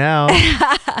Bar now.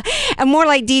 And more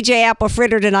like DJ Apple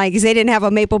Fritter tonight because they didn't have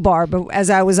a maple bar but as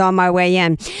I was on my way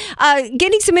in.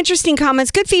 Getting some interesting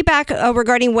comments. Good feedback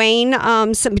regarding Wayne.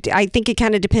 I think it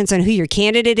kind of depends on who your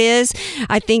candidate is.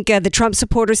 I think the Trump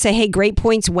supporters say, hey, great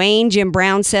points, Wayne. Jim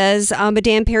Brown says. But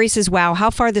Dan Perry says, wow, how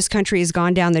far this country has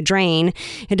gone down the drain.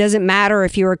 It doesn't matter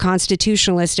if you're a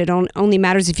constitutionalist. It only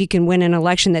matters if you can win an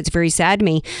election. That's very sad to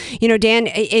me. You know, Dan,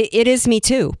 it is me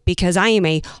too because I am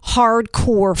a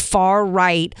hardcore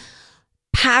far-right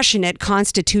passionate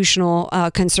constitutional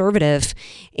conservative.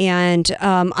 And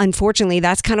unfortunately,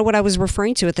 that's kind of what I was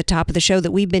referring to at the top of the show,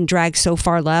 that we've been dragged so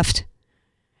far left,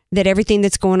 that everything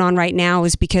that's going on right now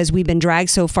is because we've been dragged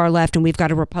so far left and we've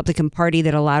got a Republican Party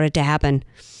that allowed it to happen.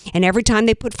 And every time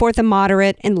they put forth a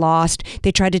moderate and lost,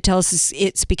 they tried to tell us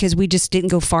it's because we just didn't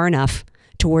go far enough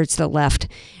towards the left.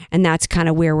 And that's kind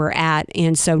of where we're at.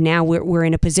 And so now we're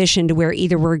in a position to where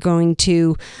either we're going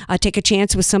to take a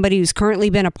chance with somebody who's currently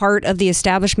been a part of the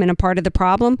establishment and part of the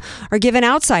problem, or give an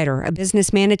outsider, a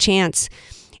businessman, a chance.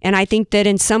 And I think that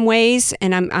in some ways,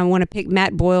 and I want to pick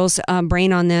Matt Boyle's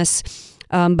brain on this,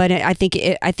 but I think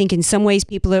in some ways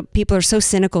people are so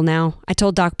cynical now. I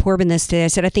told Doc Porbin this today. I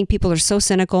said, I think people are so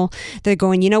cynical. They're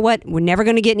going, you know what? We're never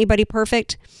going to get anybody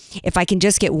perfect. If I can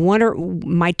just get one or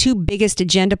my two biggest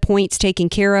agenda points taken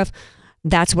care of,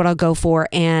 that's what I'll go for.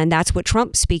 And that's what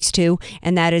Trump speaks to.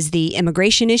 And that is the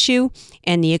immigration issue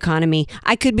and the economy.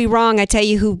 I could be wrong. I tell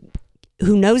you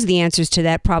who knows the answers to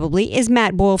that probably is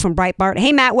Matt Boyle from Breitbart.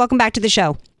 Hey, Matt, welcome back to the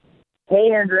show.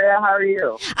 Hey, Andrea, how are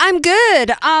you? I'm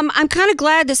good. I'm kind of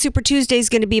glad that Super Tuesday is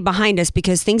going to be behind us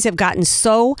because things have gotten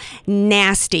so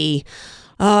nasty.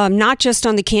 Not just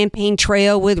on the campaign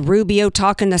trail with Rubio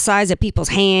talking the size of people's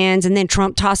hands and then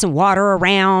Trump tossing water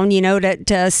around,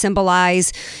 to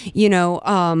symbolize,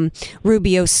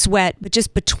 Rubio's sweat, but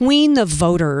just between the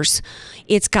voters,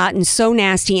 it's gotten so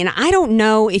nasty. And I don't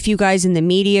know if you guys in the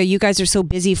media, you guys are so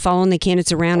busy following the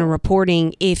candidates around and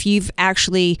reporting, if you've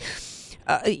actually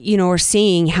are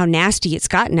seeing how nasty it's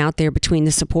gotten out there between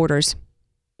the supporters.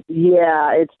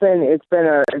 Yeah, it's been a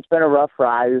rough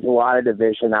ride. There's a lot of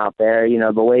division out there.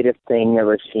 The latest thing that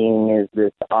we're seeing is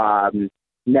this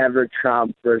never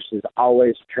Trump versus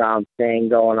always Trump thing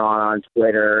going on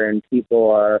Twitter, and people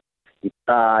are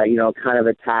kind of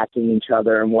attacking each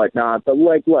other and whatnot. But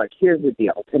look, here's the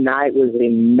deal. Tonight was a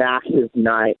massive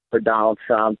night for Donald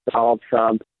Trump. Donald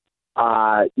Trump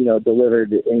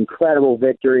delivered incredible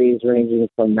victories ranging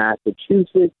from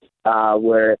Massachusetts,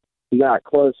 where he got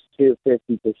close to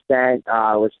 50%.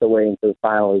 We're still waiting for the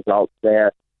final results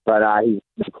there. But he's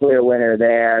the clear winner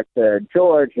there, to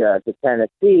Georgia, to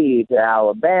Tennessee, to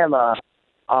Alabama,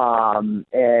 And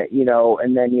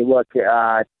then you look,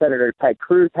 Senator Ted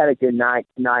Cruz had a good night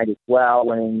tonight as well,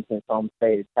 winning his home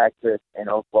state of Texas and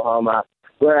Oklahoma,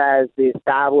 whereas the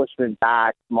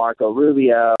establishment-backed Marco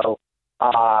Rubio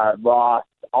lost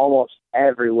almost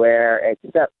everywhere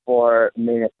except for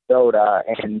Minnesota.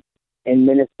 And in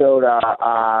Minnesota,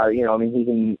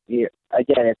 again,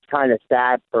 it's kind of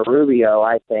sad for Rubio,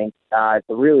 I think. It's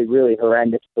a really, really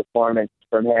horrendous performance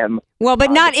from him. Well, but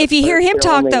not if you hear him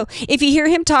talk, though. If you hear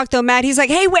him talk, though, Matt, he's like,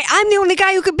 hey, wait, I'm the only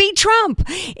guy who could beat Trump.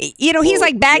 He's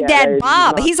like Baghdad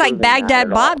Bob. He's like Baghdad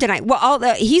Bob tonight. Well,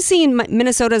 he's seeing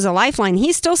Minnesota as a lifeline.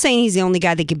 He's still saying he's the only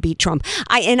guy that could beat Trump.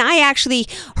 I actually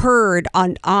heard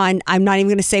on I'm not even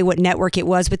going to say what network it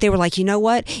was, but they were like, you know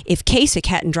what? If Kasich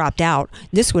hadn't dropped out,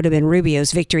 this would have been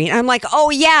Rubio's victory. And I'm like,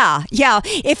 oh, yeah.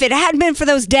 If it hadn't been for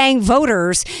those dang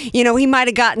voters, he might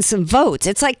have gotten some votes.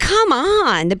 It's like, come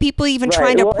on. The people even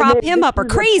trying to prop him up are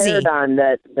crazy.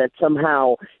 That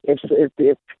somehow if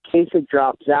Kasich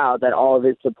drops out, that all of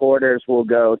his supporters will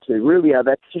go to Rubio.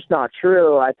 That's just not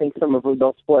true. I think some of them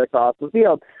will split across the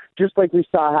field, just like we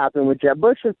saw happen with Jeb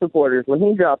Bush's supporters when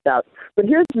he dropped out. But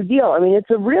here's the deal. I mean, it's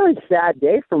a really sad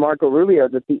day for Marco Rubio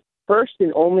that the first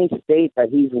and only state that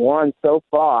he's won so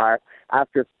far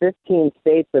after 15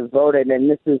 states have voted, and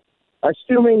this is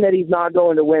assuming that he's not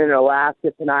going to win in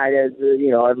Alaska tonight, as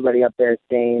everybody up there is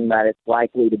saying that it's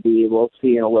likely to be. We'll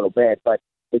see in a little bit, but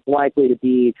it's likely to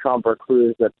be Trump or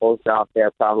Cruz that pulls off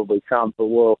there. Probably Trump, but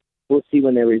we'll see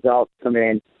when the results come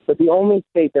in. But the only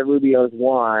state that Rubio's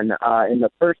won, and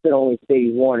the first and only state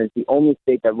he's won, is the only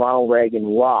state that Ronald Reagan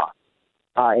lost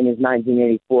in his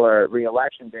 1984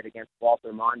 re-election bid against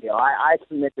Walter Mondale. I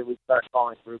submit that we start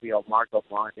calling Rubio Marco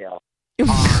Mondale.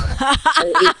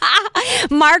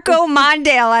 Marco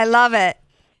Mondale, I love it.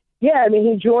 Yeah, I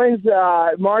mean, he joins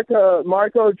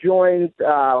Marco joins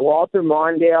Walter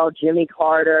Mondale, Jimmy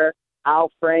Carter,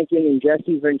 Al Franken, and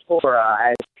Jesse Ventura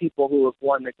as people who have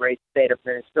won the great state of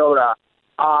Minnesota.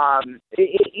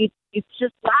 It's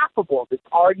just laughable, this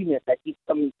argument that he's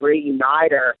some great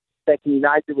uniter that can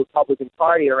unite the Republican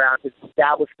Party around his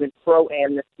establishment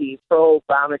pro-amnesty,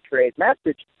 pro-Obama trade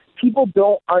message. People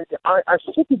are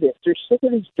sick of this. They're sick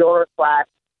of this donor class,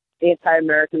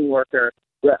 anti-American worker,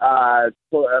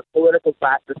 political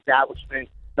class establishment,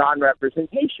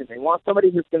 non-representation. They want somebody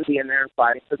who's going to be in there and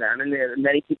fighting for them. And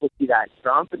many people see that in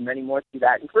Trump, and many more see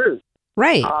that in Cruz.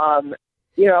 Right.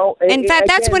 In fact,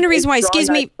 that's one of the reasons why, excuse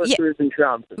me. Cruz and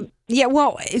Trump. Yeah,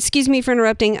 well, excuse me for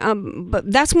interrupting,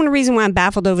 but that's one of the reasons why I'm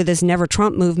baffled over this Never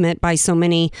Trump movement by so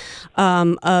many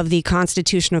of the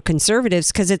constitutional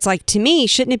conservatives, because it's like, to me,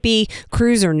 shouldn't it be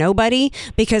Cruz or nobody?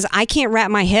 Because I can't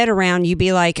wrap my head around you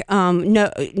be like,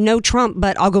 no Trump,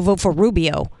 but I'll go vote for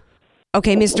Rubio.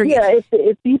 Okay, Mr. Yeah,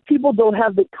 if these people don't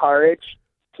have the courage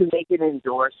to make an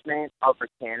endorsement of a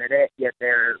candidate, yet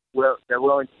they're willing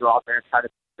to go out there and try to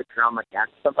put the drum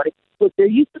against somebody. Look, there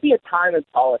used to be a time in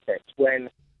politics when,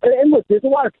 and look, there's a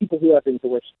lot of people who have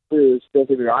endorsed Cruz, don't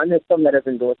get me wrong. There's some that have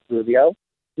endorsed Rubio.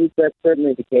 That's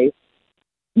certainly the case.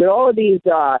 But all of these,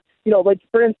 like,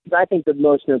 for instance, I think the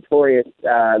most notorious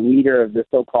leader of the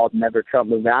so-called Never Trump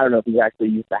movement, I don't know if he's actually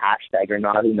used the hashtag or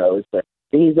not, who knows, but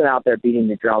he's been out there beating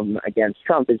the drum against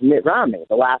Trump, is Mitt Romney,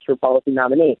 the last Republican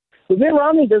nominee. But Mitt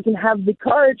Romney doesn't have the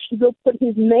courage to go put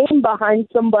his name behind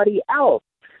somebody else.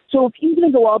 So if he's going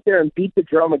to go out there and beat the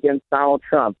drum against Donald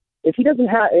Trump, if he doesn't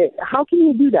have, how can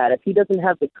he do that if he doesn't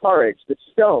have the courage, the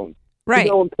stone, to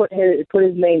go and put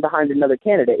his name behind another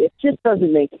candidate? It just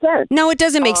doesn't make sense. No, it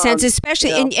doesn't make sense,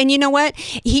 especially, and you know what?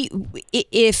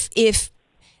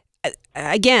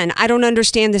 Again, I don't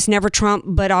understand this Never Trump,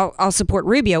 but I'll support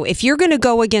Rubio. If you're going to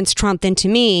go against Trump, then to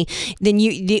me,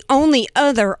 the only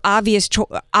other obvious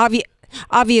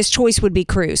choice would be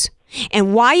Cruz.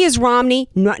 And why is Romney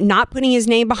not putting his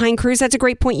name behind Cruz? That's a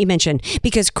great point you mentioned,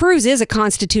 because Cruz is a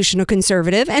constitutional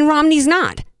conservative and Romney's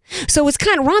not. So it's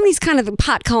Romney's kind of the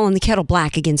pot calling the kettle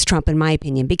black against Trump, in my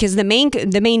opinion, because the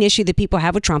main issue that people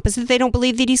have with Trump is that they don't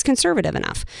believe that he's conservative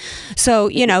enough. So,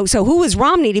 so who is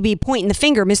Romney to be pointing the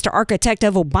finger, Mr. Architect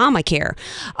of Obamacare?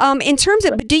 In terms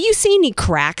of, but do you see any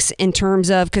cracks in terms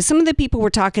of, because some of the people were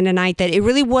talking tonight that it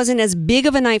really wasn't as big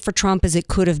of a night for Trump as it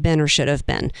could have been or should have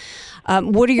been.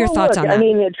 What are your thoughts on that? I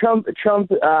mean, Trump,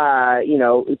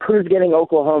 Cruz getting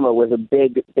Oklahoma was a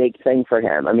big thing for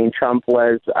him. I mean, Trump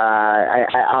was,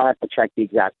 I'll have to check the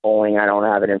exact polling. I don't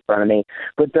have it in front of me.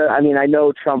 But, I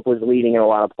know Trump was leading in a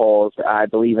lot of polls, I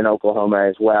believe in Oklahoma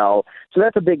as well. So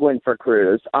that's a big win for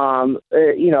Cruz. But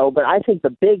I think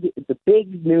the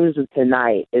big news of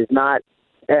tonight is not,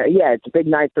 it's a big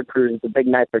night for Cruz, it's a big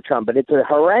night for Trump, but it's a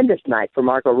horrendous night for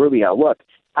Marco Rubio. Look,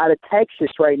 out of Texas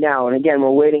right now, and again,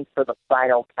 we're waiting for the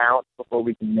final count before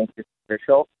we can make this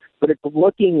official, but it's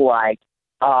looking like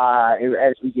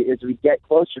as we get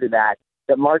closer to that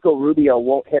Marco Rubio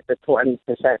won't hit the 20%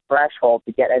 threshold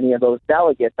to get any of those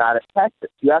delegates out of Texas.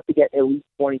 You have to get at least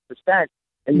 20%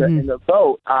 in the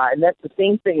vote, and that's the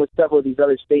same thing with several of these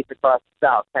other states across the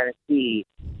South, Tennessee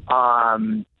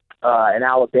and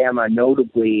Alabama,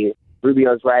 notably.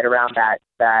 Rubio's right around that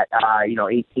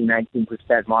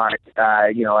 18-19% mark,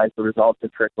 as the results are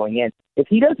trickling in. If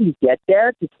he doesn't get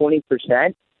there to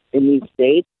 20% in these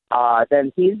states,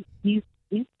 then he's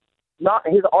not,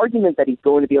 his argument that he's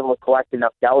going to be able to collect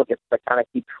enough delegates to kind of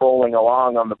keep trolling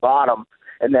along on the bottom,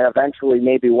 and then eventually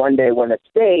maybe one day win a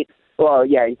state. Well,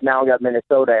 yeah, he's now got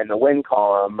Minnesota in the win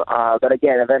column, but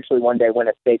again, eventually one day win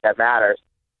a state that matters.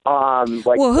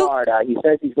 Florida, he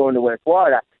says he's going to win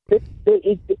Florida.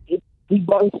 He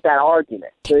bunks that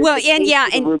argument. So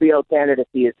the Rubio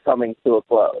candidacy is coming to a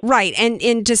close. Right,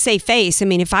 and to save face, I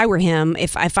mean, if I were him,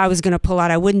 if I was going to pull out,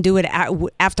 I wouldn't do it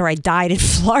after I died in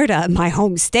Florida, my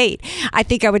home state. I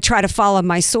think I would try to follow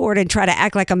my sword and try to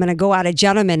act like I'm going to go out a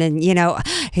gentleman and,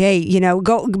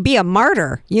 go be a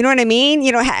martyr. You know what I mean?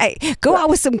 Go out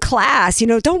with some class.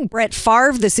 Don't Brett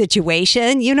Favre the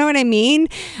situation. You know what I mean?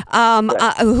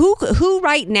 Who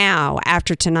right now,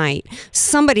 after tonight,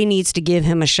 somebody needs to give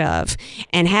him a shove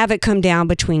and have it come down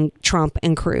between Trump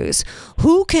and Cruz.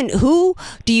 Who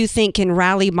do you think can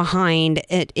rally behind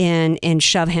it and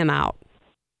shove him out?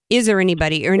 Is there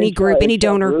anybody or any group, any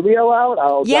donor? Rubio out?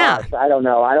 Oh, yeah. Gosh, I don't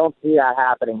know. I don't see that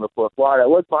happening before Florida.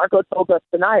 Look, Marco told us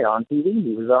tonight on TV.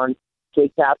 He was on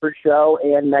Jake Tapper's show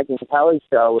and Megyn Kelly's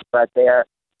show right there.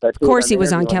 Of course, he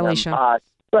was on Kelly's show.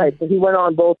 Right, so he went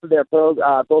on both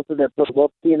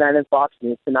CNN and Fox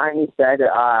News tonight, and he said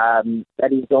that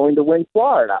he's going to win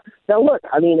Florida. Now, look,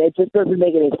 I mean, it just doesn't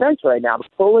make any sense right now. The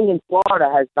polling in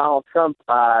Florida has Donald Trump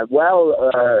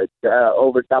over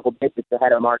double digits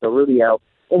ahead of Marco Rubio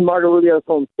in Marco Rubio's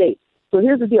home state. So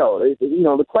here's the deal.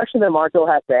 The question that Marco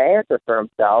has to answer for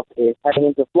himself is heading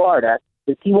into Florida.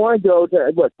 Does he want to go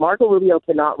to, look, Marco Rubio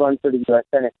cannot run for the U.S.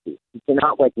 Senate seat. He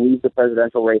cannot, leave the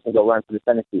presidential race and go run for the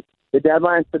Senate seat. The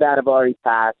deadlines for that have already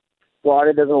passed.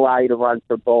 Florida doesn't allow you to run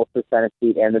for both the Senate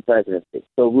seat and the presidency.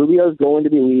 So Rubio's going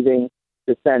to be leaving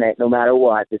the Senate no matter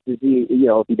what. This is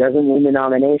if he doesn't win the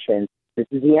nomination, this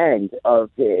is the end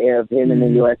of him in the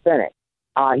U.S. Senate.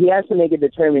 He has to make a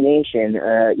determination,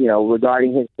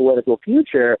 regarding his political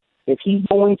future. If he's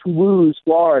going to lose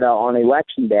Florida on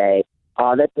Election Day,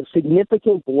 that's a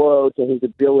significant blow to his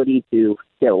ability to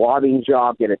get a lobbying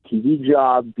job, get a TV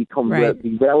job, be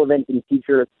relevant in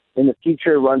the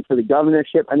future, run for the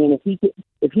governorship. I mean,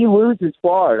 if he loses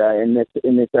Florida in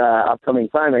this upcoming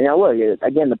primary, now look,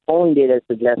 again, the polling data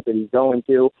suggests that he's going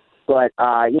to, but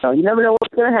you never know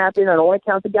what's going to happen. I don't want to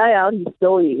count the guy out. He's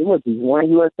won a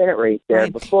U.S. Senate race there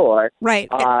before,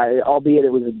 right? Albeit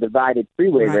it was a divided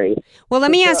three-way race. Well,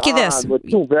 let me ask you this: with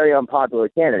two very unpopular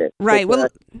candidates, right?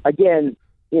 Again,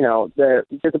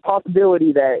 there's a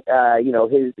possibility that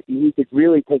he could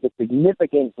really take a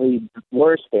significantly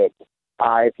worse hit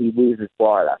if he loses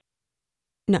Florida.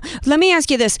 No, let me ask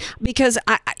you this, because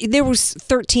there was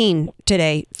 13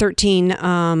 today, 13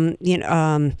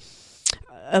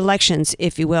 elections,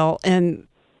 if you will, and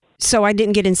so I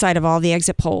didn't get inside of all the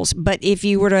exit polls. But if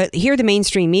you were to hear the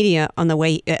mainstream media on the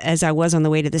way, as I was on the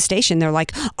way to the station, they're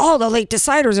like, "Oh, the late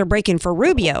deciders are breaking for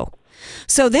Rubio."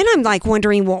 So then I'm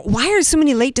wondering, well, why are so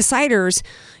many late deciders,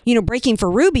 breaking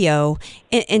for Rubio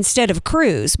instead of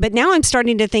Cruz? But now I'm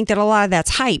starting to think that a lot of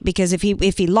that's hype, because if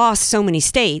he lost so many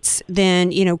states,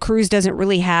 then, Cruz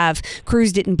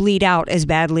didn't bleed out as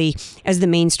badly as the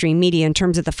mainstream media in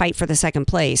terms of the fight for the second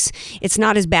place. It's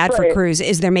not as bad for Cruz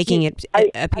as they're making it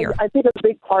appear. I think a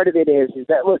big part of it is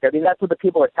that, look, I mean, that's what the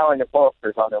people are telling the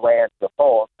pollsters on their way into the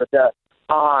polls, but that's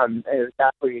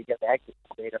where you get the exit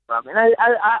data from. And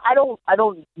I don't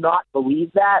not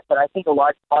believe that, but I think a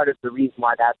large part of the reason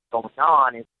why that's going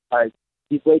on is because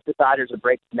these late deciders are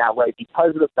breaking that way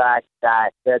because of the fact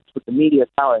that that's what the media is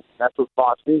telling them. That's what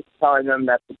Fox News is telling them.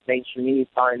 That's what mainstream media is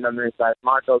telling them. There's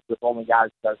Marcos with only guys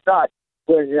who does that.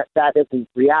 That isn't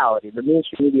reality. The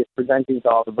mainstream media is presenting to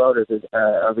all the voters as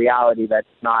a reality that's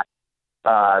not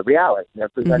reality. They're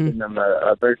presenting them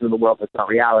a version of the world that's not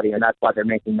reality, and that's why they're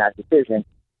making that decision.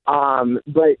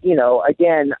 But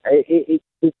again,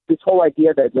 this whole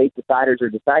idea that late deciders are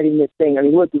deciding this thing. I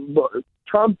mean, look,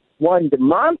 Trump won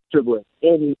demonstrably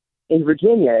in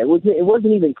Virginia. It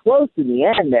wasn't even close in the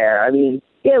end there. I mean,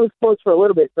 yeah, it was close for a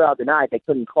little bit throughout the night. They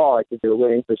couldn't call it because they were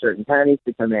waiting for certain counties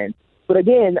to come in. But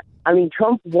again, I mean,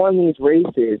 Trump won these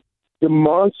races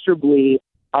demonstrably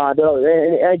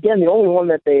And again, the only one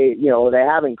that they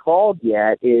haven't called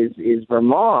yet is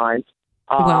Vermont.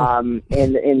 And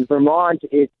in Vermont,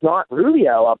 it's not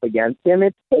Rubio up against him;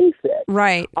 it's Kasich.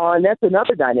 Right. And that's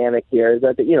another dynamic here is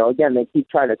that again they keep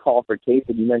trying to call for Kasich.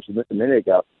 You mentioned this a minute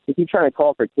ago. They keep trying to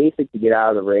call for Kasich to get out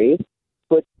of the race,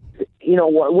 but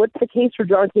what's the case for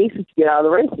John Kasich to get out of the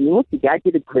race? I mean, look, the guy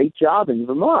did a great job in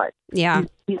Vermont. Yeah.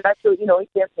 He's actually he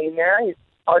campaigned there. He's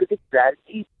part of his strategy.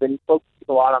 He's been focusing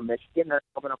a lot on Michigan. That's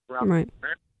coming up around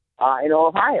in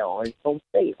Ohio, in his home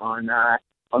state on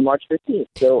March 15th.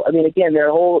 So, I mean, again, the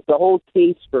whole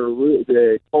case for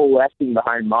the coalescing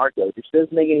behind Marco just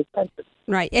doesn't make any sense.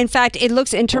 Right. In fact, it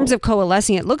looks, in terms of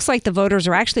coalescing, it looks like the voters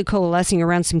are actually coalescing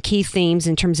around some key themes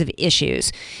in terms of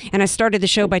issues. And I started the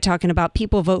show by talking about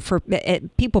people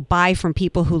buy from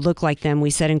people who look like them,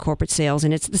 we said in corporate sales,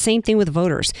 and it's the same thing with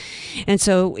voters. And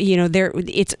so,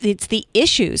 it's the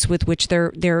issues with which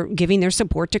they're giving their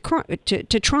support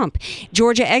to Trump.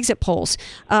 Georgia exit polls,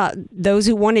 those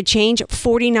who wanted change,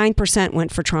 49%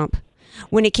 went for Trump.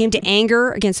 When it came to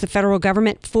anger against the federal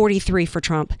government, 43% for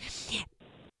Trump.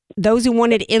 Those who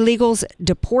wanted illegals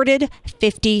deported,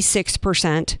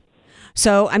 56%.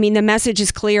 So, I mean, the message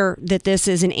is clear that this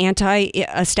is an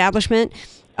anti-establishment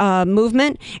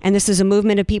movement, and this is a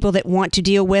movement of people that want to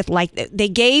deal with, like they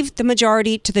gave the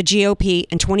majority to the GOP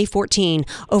in 2014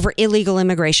 over illegal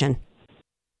immigration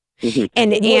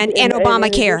and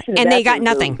Obamacare, and they got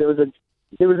nothing.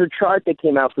 There was a chart that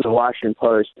came out from the Washington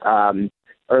Post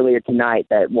earlier tonight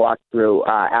that walked through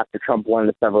after Trump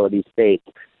won several of these states.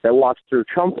 That walks through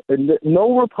Trump.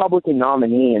 No Republican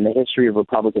nominee in the history of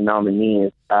Republican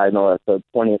nominees, the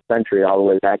 20th century all the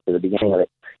way back to the beginning of it,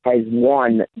 has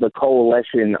won the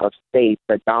coalition of states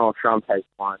that Donald Trump has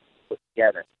won put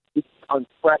together. This is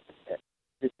unprecedented.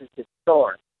 This is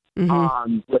historic.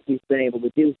 What he's been able to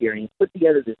do here, and he's put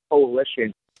together this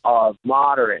coalition of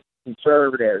moderates,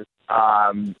 conservatives,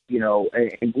 and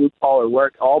blue collar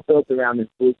work, all built around this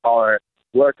blue collar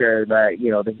worker that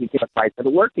that he's going to fight for the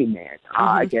working man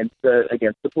against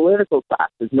the political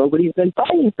classes. Nobody's been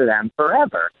fighting for them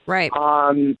forever. Right.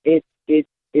 And the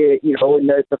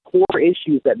core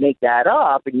issues that make that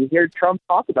up, and you hear Trump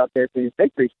talk about this in his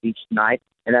victory speech tonight,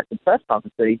 and at the press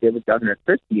conference that he did with Governor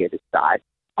Christie at his side.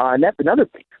 And that's another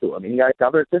big coup. I mean, you got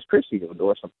Governor Chris Christie to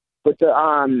endorse him. But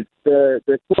the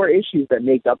core issues that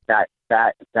make up that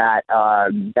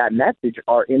message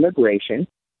are immigration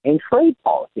and trade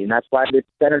policy, and that's why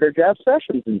Senator Jeff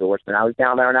Sessions endorsed it. I was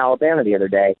down there in Alabama the other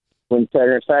day when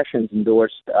Senator Sessions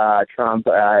endorsed Trump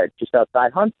just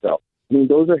outside Huntsville. I mean,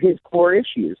 those are his core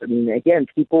issues. I mean, again,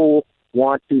 people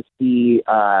want to see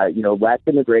less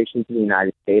immigration to the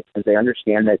United States because they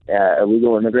understand that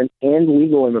illegal immigrants and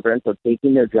legal immigrants are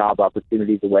taking their job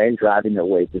opportunities away and driving their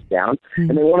wages down.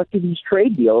 And they want to see these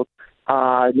trade deals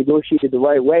negotiated the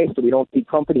right way so we don't see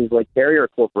companies like Carrier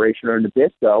Corporation or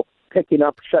Nabisco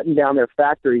shutting down their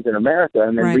factories in America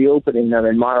and then reopening them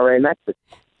in Monterrey, Mexico.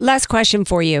 Last question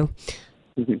for you.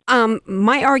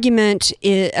 My argument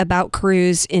about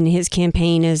Cruz in his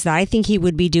campaign is that I think he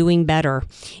would be doing better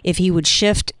if he would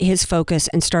shift his focus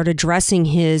and start addressing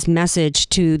his message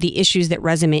to the issues that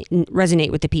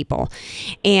resonate with the people.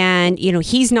 And,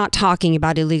 he's not talking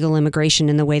about illegal immigration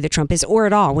in the way that Trump is, or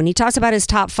at all. When he talks about his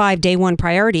top 5 day one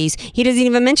priorities, he doesn't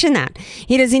even mention that.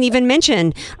 He doesn't even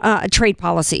mention trade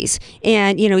policies.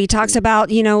 And, he talks about,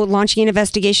 launching an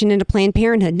investigation into Planned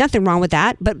Parenthood. Nothing wrong with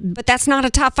that, but that's not a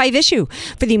top 5 issue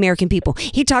for the American people.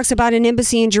 He talks about an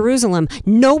embassy in Jerusalem.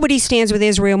 Nobody stands with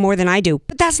Israel more than I do,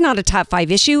 but that's not a top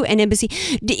 5 issue, an embassy.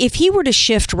 If he were to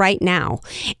shift right now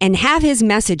and have his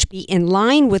message be in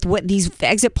line with what these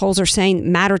exit polls are saying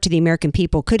matter to the American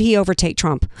people, could he overtake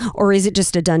Trump? Or is it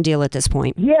just a done deal at this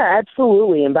point? Yeah,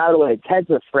 absolutely. And by the way,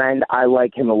 Ted's a friend. I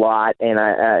like him a lot. And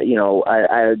I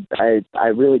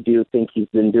really do think he's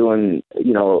been doing,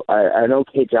 an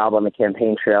okay job on the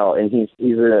campaign trail. And he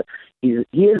is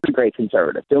a great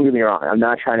conservative. Don't get me wrong. I'm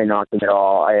not trying to knock him at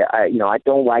all. I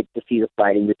don't like to see the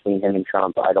fighting between him and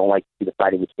Trump. I don't like to see the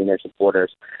fighting between their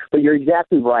supporters. But you're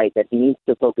exactly right that he needs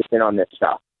to focus in on this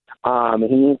stuff.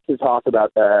 He needs to talk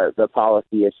about the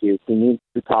policy issues. He needs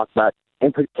to talk about,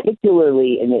 and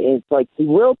particularly, and it's like he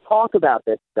will talk about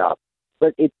this stuff,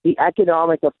 but it's the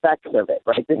economic effects of it,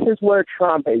 right? This is where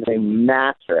Trump is a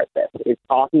master at this. It's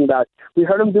talking about, we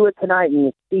heard him do it tonight in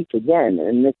his speech again,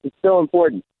 and this is so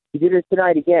important. He did it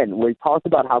tonight again, where he talked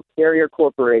about how Carrier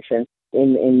Corporation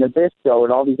in Nabisco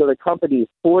and all these other companies,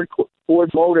 Ford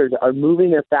Motors, are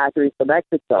moving their factories to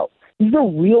Mexico. These are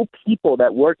real people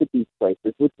that work at these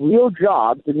places with real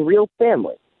jobs and real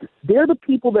families. They're the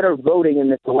people that are voting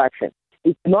in this election.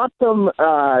 It's not some,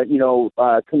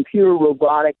 computer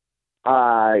robotic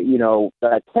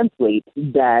template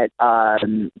that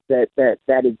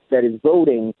is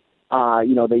voting,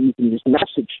 that you can just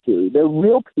message to. The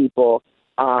real people,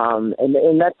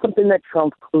 and that's something that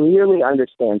Trump clearly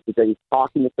understands, because he's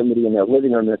talking to somebody in their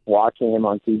living room that's watching him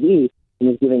on TV, and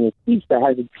he's giving a speech that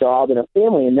has a job and a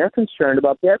family, and they're concerned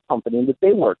about their company that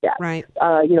they work at. Right.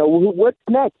 What's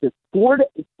next? Is Ford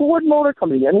Motor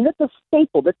Company. I mean, that's a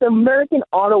staple. That's the American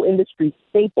auto industry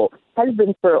staple. Has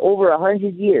been for over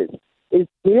 100 years. Is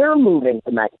they're moving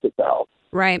to Mexico.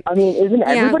 Right. I mean, isn't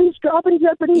everybody's job in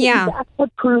jeopardy? Yeah. That's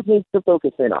what Cruz needs to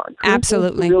focus in on. Cruz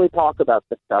Absolutely. needs to really talk about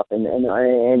this stuff and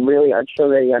really show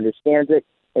that he understands it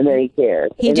and that he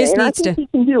cares. He just needs to. He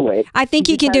can do it. I think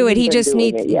he can do it. He just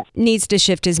needs to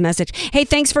shift his message. Hey,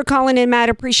 thanks for calling in, Matt.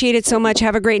 Appreciate it so much.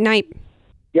 Have a great night.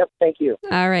 Yep. Thank you.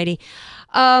 All righty.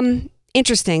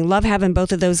 Interesting. Love having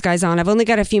both of those guys on. I've only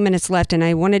got a few minutes left, and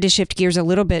I wanted to shift gears a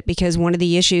little bit because one of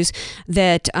the issues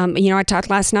that, I talked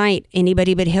last night,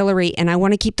 anybody but Hillary, and I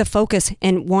want to keep the focus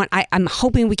and I'm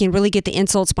hoping we can really get the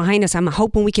insults behind us. I'm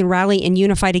hoping we can rally and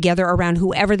unify together around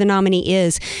whoever the nominee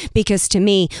is, because to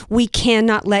me, we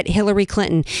cannot let Hillary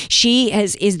Clinton. She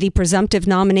is the presumptive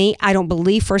nominee. I don't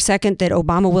believe for a second that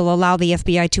Obama will allow the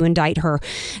FBI to indict her.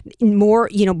 More,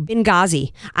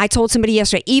 Benghazi. I told somebody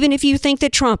yesterday, even if you think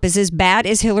that Trump is as bad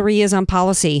as Hillary is on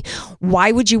policy,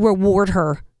 why would you reward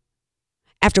her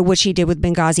after what she did with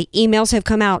Benghazi? Emails have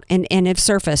come out and have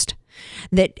surfaced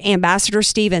that Ambassador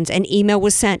Stevens, an email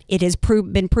was sent. It has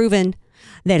been proven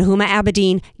that Huma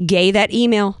Abedin gave that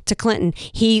email to Clinton.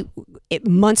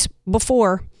 Months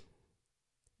before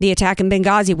the attack in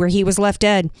Benghazi, where he was left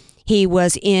dead, he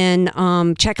was in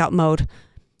checkout mode.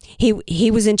 He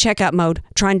was in checkout mode,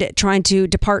 trying to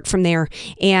depart from there,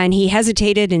 and he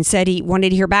hesitated and said he wanted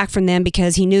to hear back from them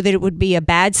because he knew that it would be a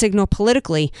bad signal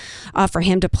politically for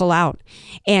him to pull out.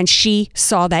 And she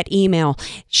saw that email.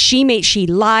 She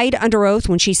lied under oath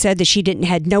when she said that she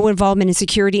had no involvement in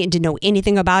security and didn't know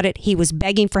anything about it. He was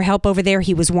begging for help over there.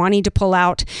 He was wanting to pull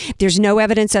out. There's no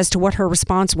evidence as to what her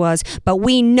response was, but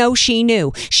we know she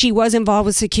knew. She was involved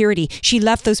with security. She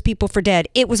left those people for dead.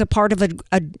 It was a part of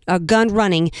a gun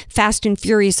running fast and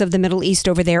furious of the Middle East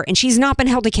over there, and she's not been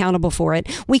held accountable for it.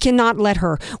 We cannot let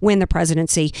her win the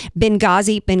presidency.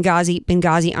 Benghazi,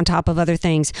 on top of other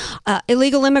things.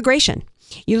 Illegal immigration.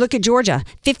 You look at Georgia,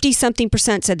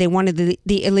 50-something% said they wanted the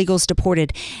illegals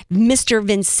deported. Mr.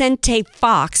 Vicente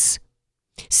Fox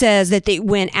says that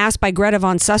when asked by Greta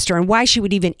Von Suster and why she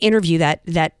would even interview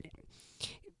that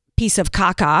piece of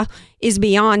caca is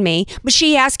beyond me, but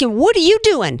she asked him, what are you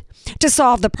doing to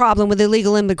solve the problem with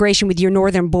illegal immigration with your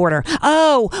northern border?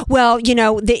 Oh, well,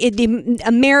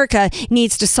 America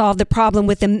needs to solve the problem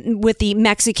with the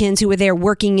Mexicans who are there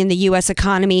working in the U.S.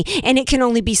 economy, and it can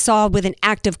only be solved with an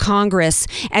act of Congress,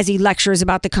 as he lectures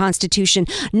about the Constitution,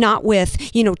 not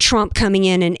with, Trump coming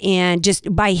in and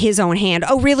just by his own hand.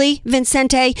 Oh, really,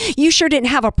 Vicente? You sure didn't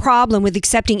have a problem with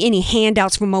accepting any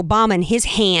handouts from Obama in his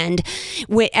hand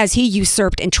as he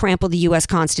usurped and trampled the U.S.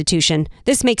 Constitution.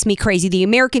 This makes me crazy. The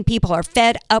American people are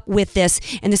fed up with this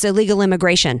and this illegal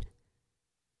immigration.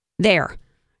 There.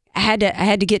 I had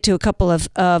to get to a couple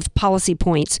of policy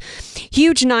points.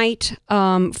 Huge night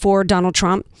for Donald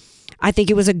Trump. I think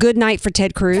it was a good night for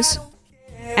Ted Cruz.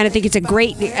 And I think it's a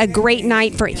great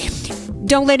night for...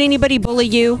 Don't let anybody bully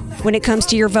you when it comes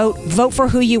to your vote. Vote for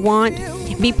who you want.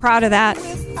 Be proud of that.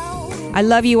 I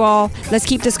love you all. Let's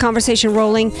keep this conversation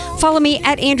rolling. Follow me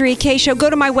at Andrea Kaye Show. Go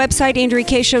to my website,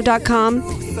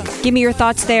 AndreaKayeShow.com. Give me your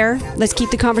thoughts there. Let's keep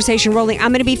the conversation rolling.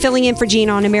 I'm going to be filling in for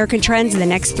Gina on American Trends the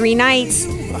next 3 nights.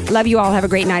 Love you all. Have a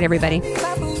great night, everybody.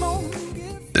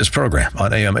 This program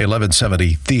on AM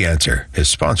 1170, The Answer, is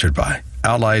sponsored by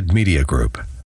Allied Media Group.